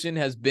rotation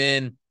has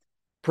been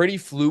pretty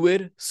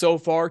fluid so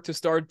far to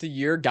start the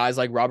year. Guys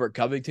like Robert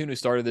Covington, who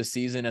started this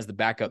season as the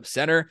backup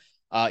center,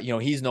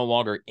 he's no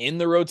longer in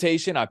the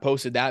rotation. I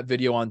posted that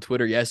video on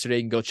Twitter yesterday.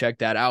 You can go check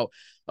that out.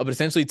 But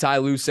essentially, Ty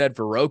Lue said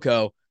for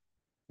Rocco,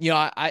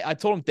 I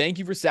told him, thank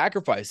you for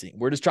sacrificing.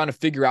 We're just trying to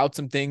figure out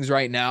some things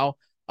right now.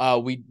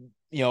 We,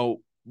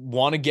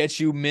 want to get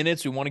you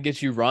minutes. We want to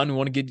get you run. We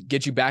want to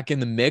get you back in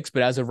the mix.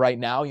 But as of right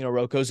now,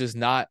 Roko's just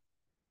not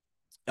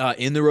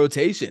in the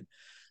rotation.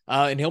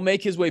 And he'll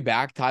make his way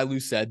back. Ty Lue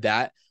said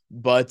that.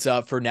 But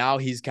for now,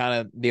 he's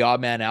kind of the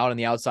odd man out on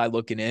the outside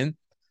looking in.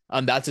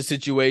 That's a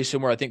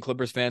situation where I think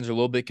Clippers fans are a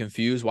little bit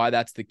confused why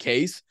that's the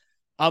case.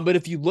 But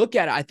if you look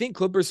at it, I think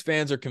Clippers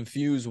fans are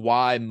confused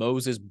why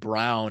Moses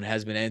Brown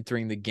has been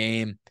entering the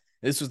game.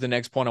 This was the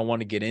next point I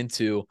want to get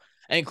into.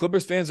 I think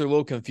Clippers fans are a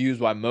little confused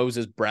why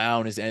Moses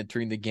Brown is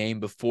entering the game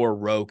before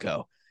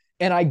Roko.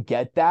 And I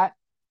get that.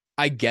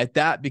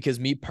 Because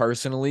me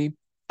personally,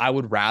 I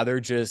would rather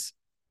just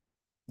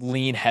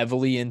lean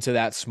heavily into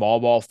that small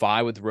ball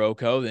five with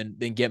Roko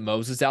than get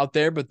Moses out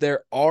there. But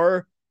there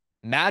are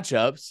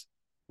matchups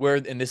where,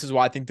 and this is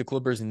why I think the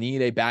Clippers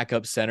need a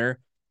backup center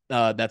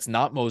that's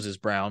not Moses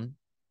Brown.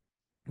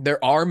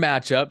 There are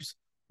matchups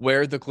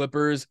where the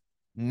Clippers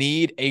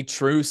need a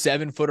true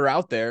 7-footer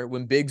out there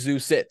when Big Zoo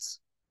sits.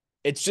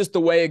 It's just the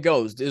way it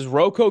goes. Does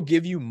Roko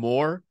give you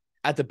more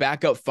at the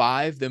backup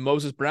five than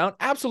Moses Brown?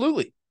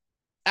 Absolutely.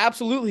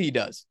 Absolutely he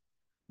does.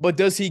 But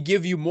does he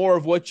give you more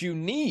of what you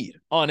need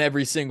on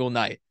every single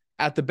night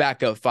at the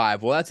backup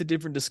five? Well, that's a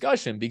different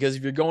discussion, because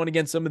if you're going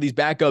against some of these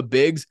backup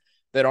bigs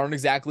that aren't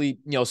exactly,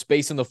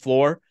 spacing the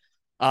floor,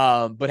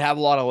 but have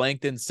a lot of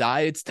length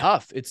inside, it's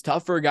tough. It's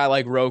tough for a guy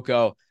like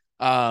Roko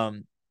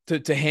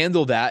to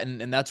handle that.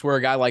 And that's where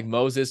a guy like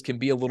Moses can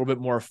be a little bit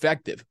more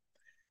effective.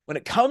 When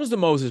it comes to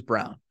Moses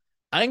Brown,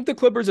 I think the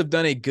Clippers have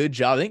done a good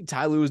job. I think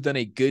Ty Lue has done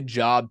a good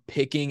job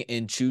picking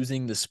and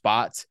choosing the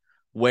spots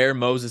where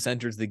Moses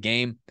enters the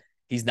game.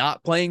 He's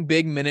not playing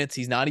big minutes.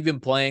 He's not even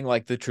playing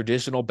like the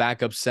traditional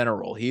backup center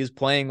role. He is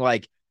playing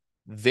like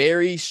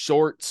very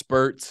short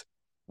spurts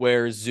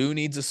where Zoo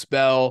needs a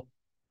spell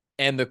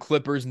and the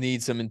Clippers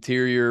need some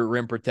interior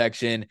rim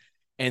protection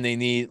and they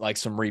need like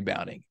some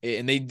rebounding.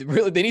 And they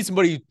need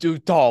somebody too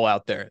tall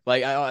out there.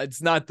 Like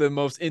it's not the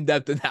most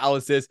in-depth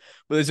analysis,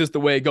 but it's just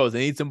the way it goes. They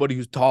need somebody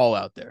who's tall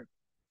out there.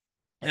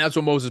 And that's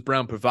what Moses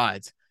Brown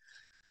provides.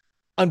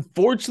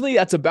 Unfortunately,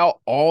 that's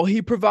about all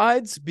he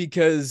provides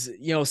because,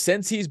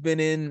 since he's been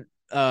in,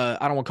 I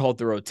don't want to call it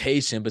the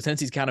rotation, but since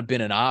he's kind of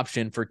been an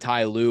option for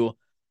Ty Lue,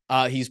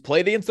 he's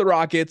played against the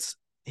Rockets,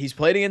 he's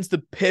played against the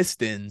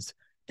Pistons,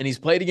 and he's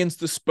played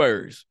against the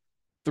Spurs.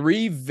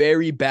 3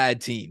 very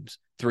bad teams,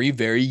 3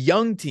 very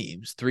young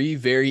teams, 3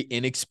 very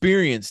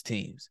inexperienced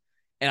teams.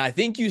 And I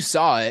think you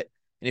saw it.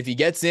 And if he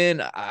gets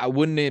in, I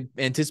wouldn't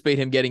anticipate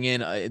him getting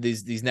in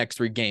these next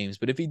 3 games.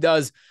 But if he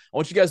does, I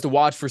want you guys to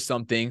watch for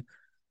something.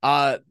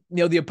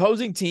 The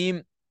opposing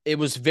team, it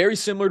was very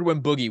similar to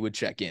when Boogie would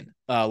check in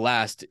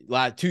last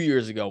 2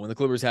 years ago when the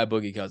Clippers had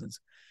Boogie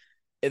Cousins.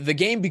 The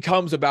game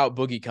becomes about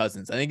Boogie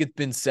Cousins. I think it's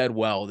been said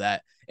well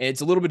that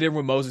it's a little bit different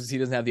with Moses. He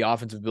doesn't have the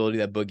offensive ability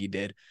that Boogie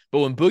did. But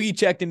when Boogie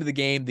checked into the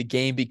game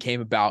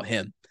became about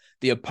him.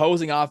 The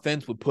opposing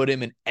offense would put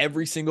him in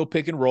every single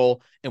pick and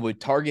roll and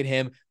would target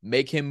him,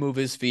 make him move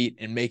his feet,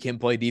 and make him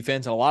play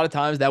defense. And a lot of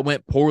times that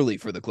went poorly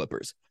for the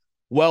Clippers.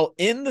 Well,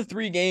 in the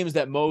 3 games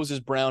that Moses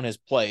Brown has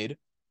played,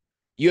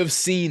 you have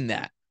seen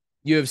that.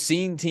 You have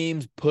seen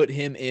teams put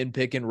him in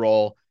pick and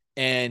roll,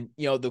 and,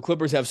 the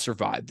Clippers have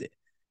survived it.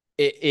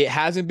 It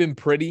hasn't been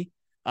pretty.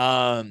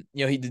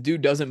 The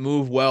dude doesn't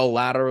move well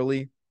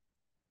laterally.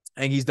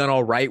 I think he's done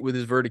all right with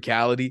his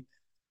verticality.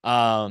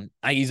 I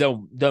think he's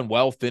done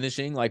well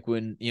finishing, like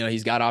when,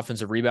 he's got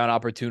offensive rebound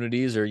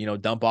opportunities or,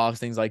 dump offs,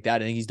 things like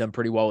that. I think he's done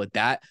pretty well with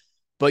that.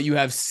 But you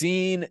have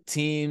seen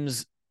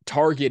teams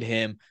target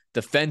him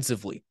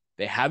defensively.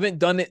 They haven't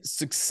done it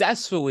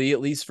successfully,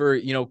 at least for,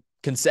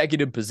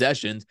 consecutive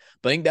possessions.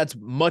 But I think that's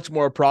much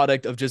more a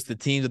product of just the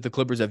teams that the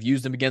Clippers have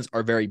used him against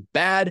are very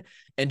bad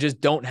and just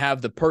don't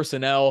have the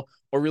personnel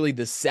or really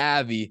the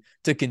savvy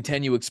to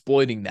continue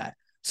exploiting that.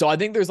 So I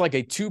think there's like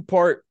a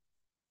two-part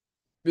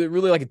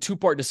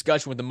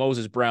discussion with the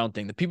Moses Brown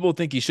thing. The people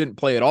think he shouldn't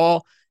play at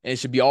all and it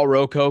should be all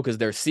Roko because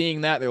they're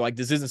seeing that. They're like,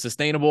 this isn't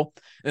sustainable.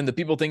 And the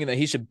people thinking that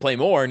he should play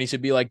more and he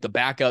should be like the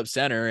backup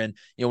center. And,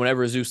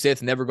 whenever Zoo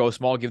sits, never go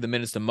small, give the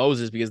minutes to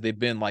Moses because they've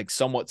been like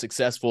somewhat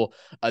successful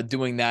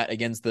doing that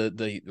against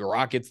the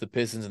Rockets, the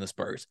Pistons, and the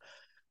Spurs.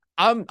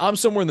 I'm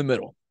somewhere in the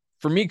middle.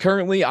 For me,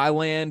 currently, I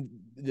land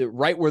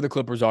right where the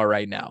Clippers are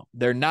right now.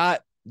 They're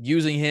not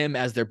using him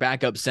as their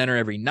backup center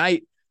every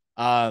night.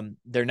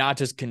 They're not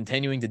just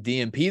continuing to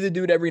DMP the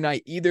dude every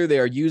night either. They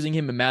are using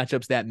him in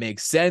matchups that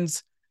make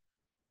sense.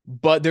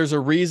 But there's a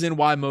reason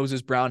why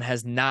Moses Brown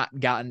has not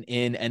gotten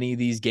in any of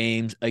these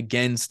games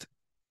against,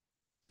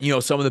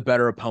 some of the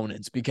better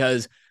opponents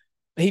because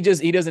he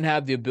doesn't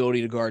have the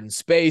ability to guard in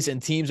space,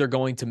 and teams are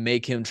going to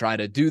make him try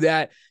to do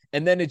that.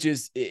 And then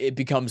it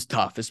becomes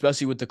tough,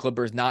 especially with the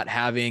Clippers not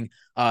having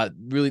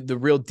really the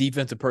real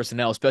defensive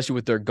personnel, especially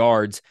with their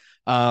guards,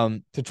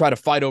 to try to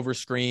fight over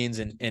screens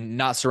and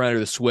not surrender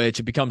the switch.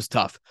 It becomes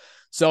tough.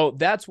 So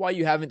that's why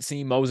you haven't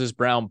seen Moses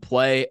Brown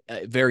play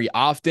very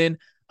often.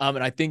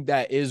 And I think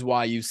that is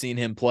why you've seen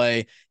him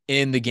play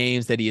in the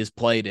games that he has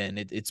played in.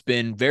 It's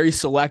been very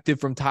selective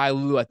from Ty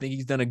Lue. I think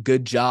he's done a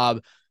good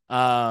job.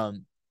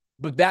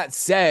 But that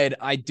said,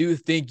 I do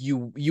think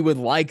you would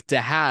like to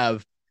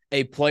have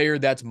a player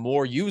that's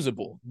more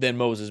usable than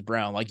Moses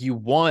Brown. Like, you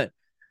want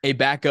a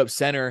backup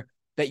center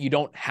that you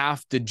don't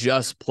have to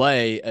just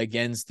play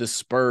against the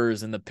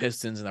Spurs and the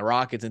Pistons and the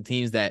Rockets and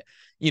teams that,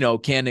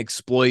 can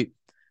exploit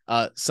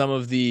some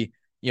of the,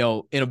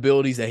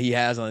 inabilities that he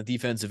has on the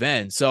defensive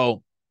end.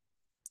 So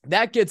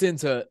that gets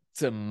into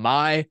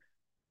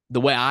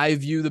the way I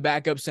view the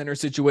backup center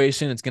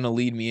situation. It's going to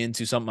lead me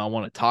into something I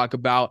want to talk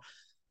about.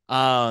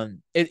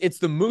 It's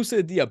the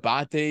Moussa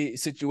Diabate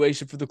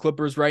situation for the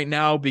Clippers right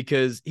now,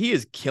 because he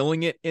is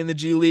killing it in the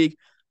G League.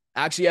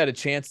 I actually had a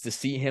chance to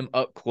see him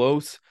up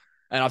close,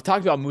 and I've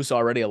talked about Moussa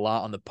already a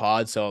lot on the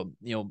pod, so,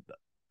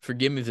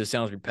 forgive me if this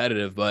sounds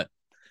repetitive, but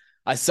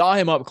I saw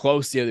him up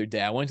close the other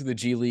day. I went to the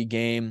G League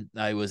game.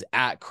 I was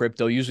at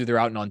Crypto. Usually they're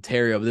out in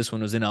Ontario, but this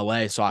one was in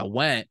LA, so I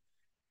went,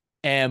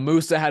 and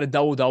Moussa had a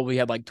double-double. He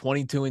had like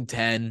 22 and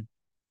 10.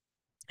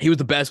 He was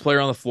the best player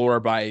on the floor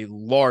by a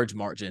large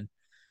margin.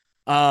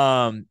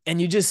 And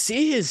you just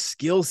see his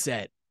skill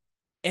set,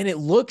 and it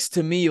looks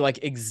to me like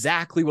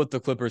exactly what the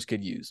Clippers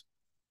could use.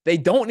 They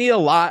don't need a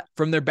lot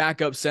from their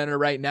backup center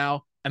right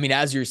now. I mean,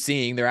 as you're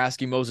seeing, they're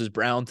asking Moses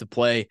Brown to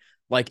play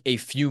like a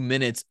few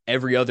minutes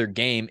every other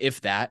game,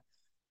 if that.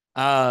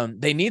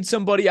 They need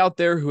somebody out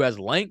there who has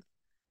length.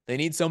 They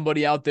need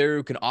somebody out there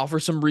who can offer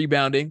some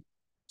rebounding,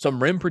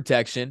 some rim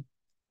protection.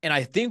 And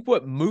I think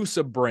what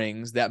Moussa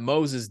brings that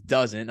Moses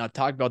doesn't, and I've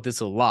talked about this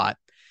a lot,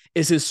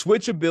 is his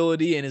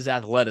switchability and his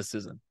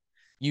athleticism.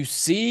 You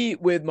see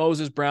with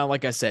Moses Brown,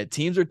 like I said,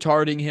 teams are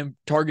targeting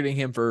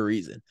him for a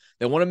reason.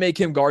 They want to make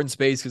him guard in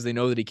space because they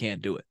know that he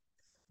can't do it.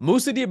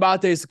 Moussa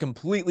Diabate is a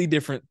completely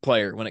different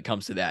player when it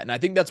comes to that. And I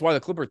think that's why the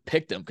Clippers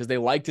picked him, because they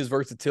liked his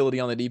versatility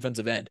on the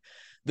defensive end.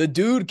 The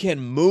dude can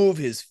move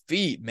his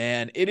feet,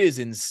 man. It is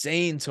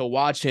insane to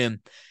watch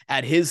him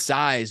at his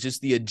size,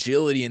 just the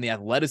agility and the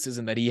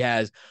athleticism that he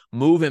has,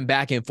 moving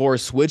back and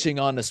forth, switching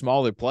on to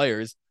smaller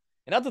players.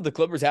 And not that the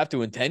Clippers have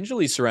to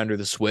intentionally surrender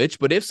the switch,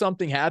 but if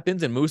something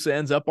happens and Moussa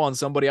ends up on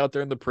somebody out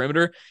there in the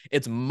perimeter,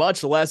 it's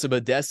much less of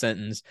a death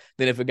sentence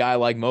than if a guy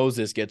like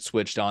Moses gets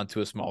switched on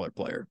to a smaller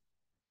player.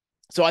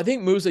 So I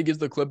think Moussa gives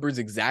the Clippers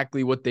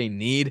exactly what they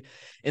need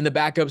in the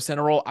backup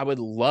center role. I would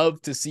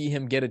love to see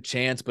him get a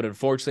chance, but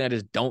unfortunately, I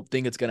just don't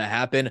think it's going to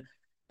happen.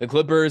 The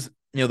Clippers,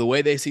 the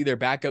way they see their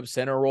backup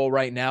center role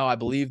right now, I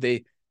believe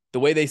the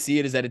way they see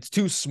it is that it's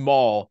too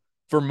small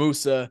for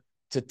Moussa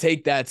to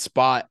take that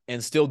spot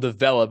and still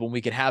develop when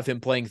we can have him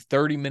playing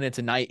 30 minutes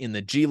a night in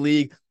the G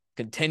League,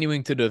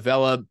 continuing to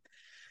develop.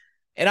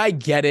 And I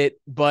get it,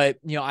 but,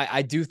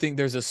 I do think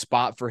there's a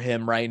spot for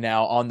him right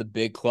now on the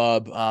big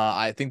club.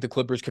 I think the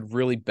Clippers could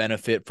really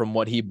benefit from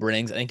what he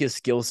brings. I think his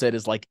skill set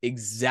is like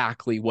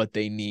exactly what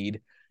they need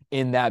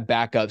in that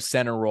backup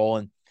center role.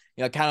 And,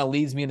 it kind of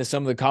leads me into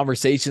some of the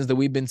conversations that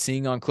we've been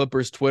seeing on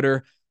Clippers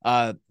Twitter.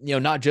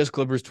 Not just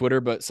Clippers Twitter,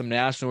 but some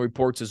national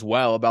reports as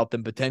well about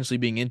them potentially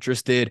being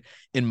interested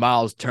in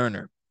Miles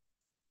Turner.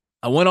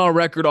 I went on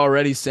record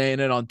already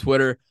saying it on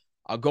Twitter.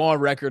 I'll go on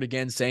record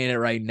again saying it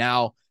right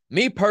now.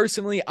 Me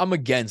personally, I'm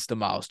against the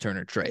Miles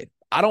Turner trade.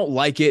 I don't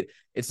like it.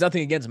 It's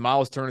nothing against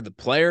Miles Turner, the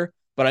player,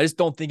 but I just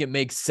don't think it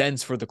makes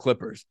sense for the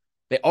Clippers.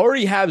 They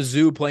already have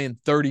Zoo playing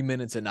 30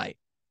 minutes a night,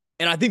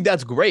 and I think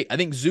that's great. I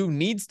think Zoo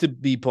needs to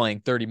be playing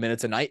 30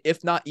 minutes a night,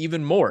 if not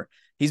even more.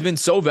 He's been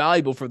so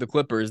valuable for the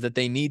Clippers that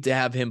they need to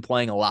have him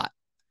playing a lot.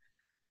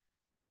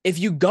 If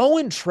you go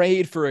and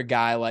trade for a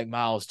guy like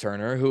Miles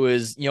Turner, who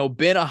has,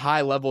 been a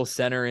high-level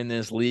center in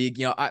this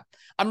league,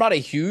 I'm not a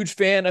huge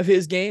fan of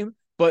his game.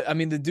 But, I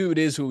mean, the dude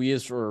is who he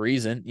is for a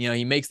reason.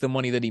 He makes the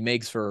money that he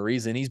makes for a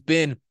reason. He's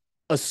been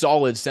a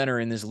solid center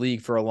in this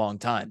league for a long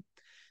time.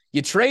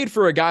 You trade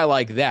for a guy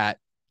like that,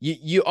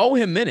 you owe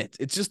him minutes.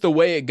 It's just the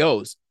way it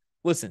goes.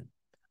 Listen,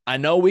 I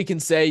know we can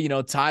say,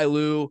 Ty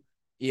Lue,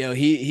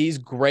 he's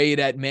great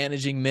at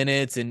managing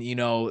minutes and,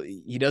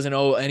 he doesn't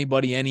owe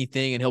anybody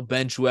anything and he'll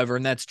bench whoever.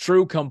 And that's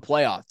true come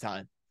playoff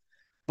time.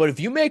 But if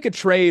you make a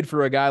trade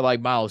for a guy like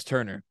Miles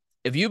Turner,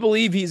 if you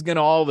believe he's going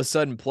to all of a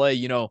sudden play,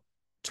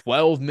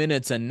 12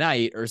 minutes a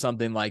night or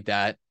something like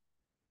that,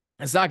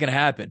 it's not going to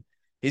happen.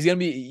 He's going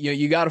to be,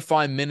 you got to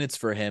find minutes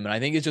for him. And I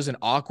think it's just an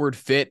awkward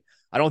fit.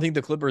 I don't think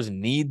the Clippers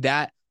need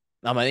that.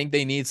 I think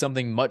they need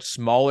something much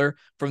smaller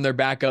from their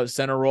backup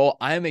center role.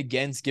 I am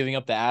against giving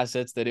up the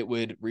assets that it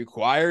would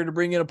require to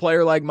bring in a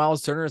player like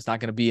Miles Turner. It's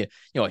not going to be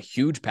a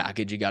huge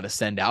package you got to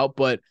send out,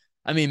 but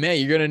I mean, man,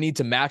 you're going to need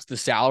to match the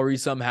salary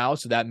somehow.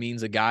 So that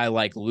means a guy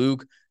like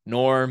Luke,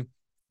 Norm,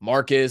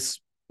 Marcus,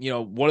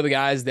 one of the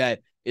guys that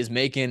is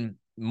making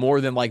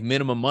more than like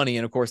minimum money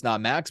and of course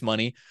not max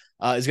money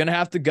is going to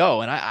have to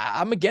go. And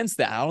I'm against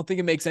that. I don't think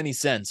it makes any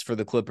sense for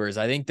the Clippers.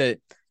 I think that,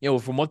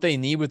 from what they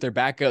need with their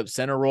backup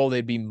center role,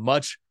 they'd be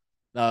much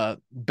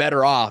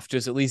better off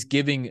just at least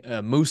giving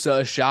Moussa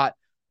a shot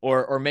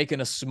or making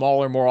a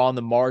smaller, more on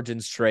the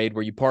margins trade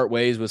where you part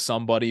ways with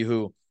somebody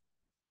who,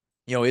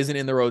 isn't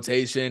in the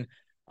rotation.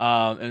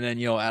 and then,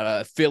 add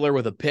a filler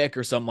with a pick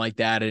or something like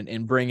that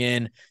and bring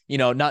in,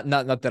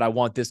 not that I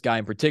want this guy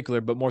in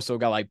particular, but more so a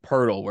guy like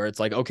Pirtle, where it's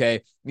like,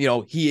 okay,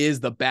 he is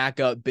the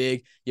backup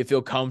big. You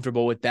feel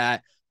comfortable with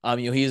that.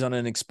 He's on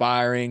an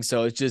expiring.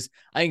 So it's just,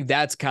 I think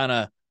that's kind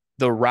of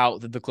the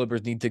route that the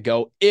Clippers need to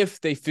go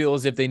if they feel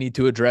as if they need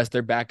to address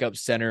their backup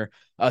center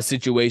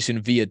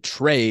situation via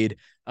trade.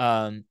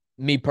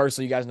 Me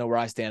personally, you guys know where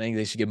I stand. I think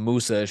they should give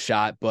Musa a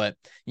shot, but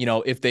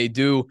if they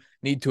do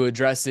need to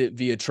address it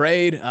via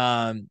trade,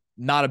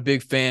 not a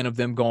big fan of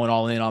them going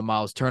all in on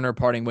Miles Turner,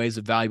 parting ways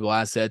of valuable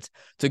assets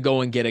to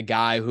go and get a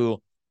guy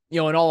who, in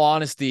all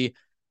honesty,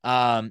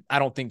 I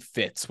don't think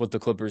fits what the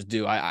Clippers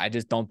do. I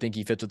just don't think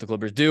he fits what the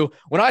Clippers do.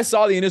 When I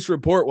saw the initial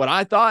report, what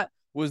I thought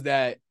was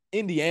that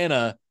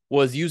Indiana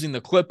was using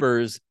the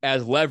Clippers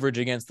as leverage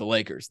against the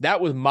Lakers.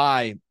 That was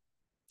my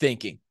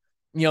thinking.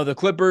 The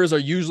Clippers are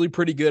usually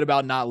pretty good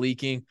about not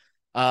leaking.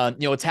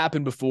 It's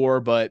happened before,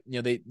 but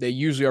they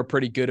usually are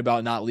pretty good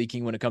about not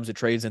leaking when it comes to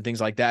trades and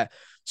things like that.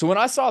 So when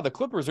I saw the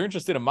Clippers are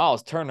interested in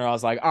Miles Turner, I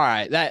was like, all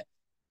right, that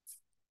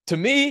to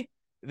me,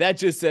 that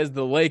just says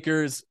the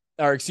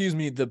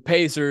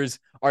Pacers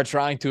are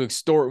trying to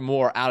extort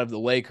more out of the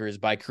Lakers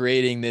by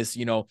creating this,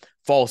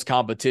 false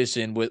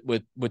competition with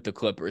the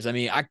Clippers. I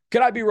mean,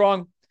 could I be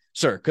wrong?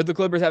 Sure. Could the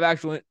Clippers have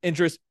actual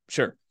interest?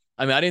 Sure.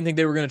 I mean, I didn't think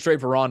they were going to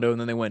trade for Rondo, and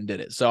then they went and did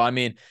it. So, I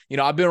mean,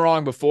 I've been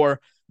wrong before,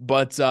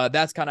 but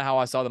that's kind of how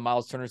I saw the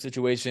Miles Turner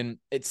situation.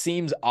 It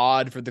seems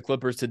odd for the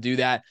Clippers to do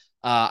that.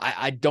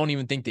 I don't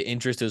even think the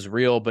interest is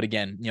real, but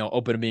again,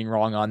 open to being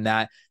wrong on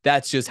that.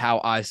 That's just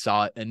how I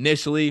saw it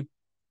initially.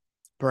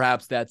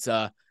 Perhaps that's,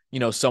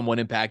 somewhat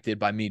impacted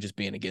by me just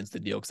being against the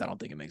deal because I don't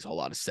think it makes a whole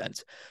lot of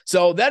sense.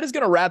 So that is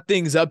going to wrap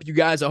things up, you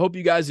guys. I hope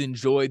you guys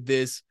enjoyed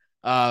this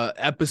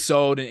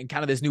episode and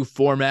kind of this new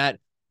format.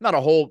 Not a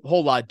whole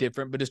lot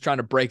different, but just trying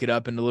to break it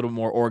up into a little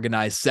more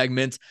organized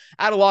segments.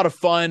 I had a lot of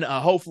fun.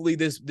 Hopefully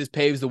this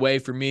paves the way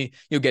for me,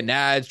 getting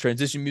ads,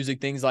 transition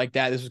music, things like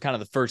that. This was kind of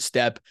the first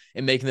step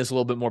in making this a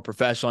little bit more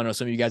professional. I know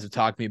some of you guys have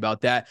talked to me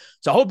about that.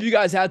 So I hope you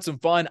guys had some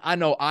fun. I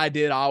know I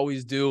did. I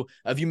always do.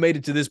 If you made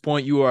it to this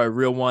point, you are a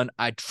real one.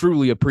 I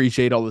truly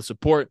appreciate all the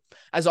support.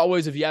 As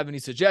always, if you have any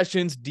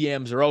suggestions,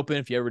 DMs are open.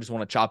 If you ever just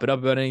want to chop it up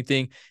about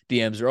anything,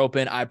 DMs are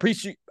open. I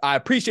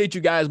appreciate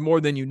you guys more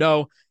than you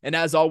know. And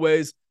as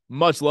always,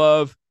 much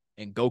love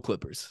and go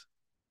Clippers.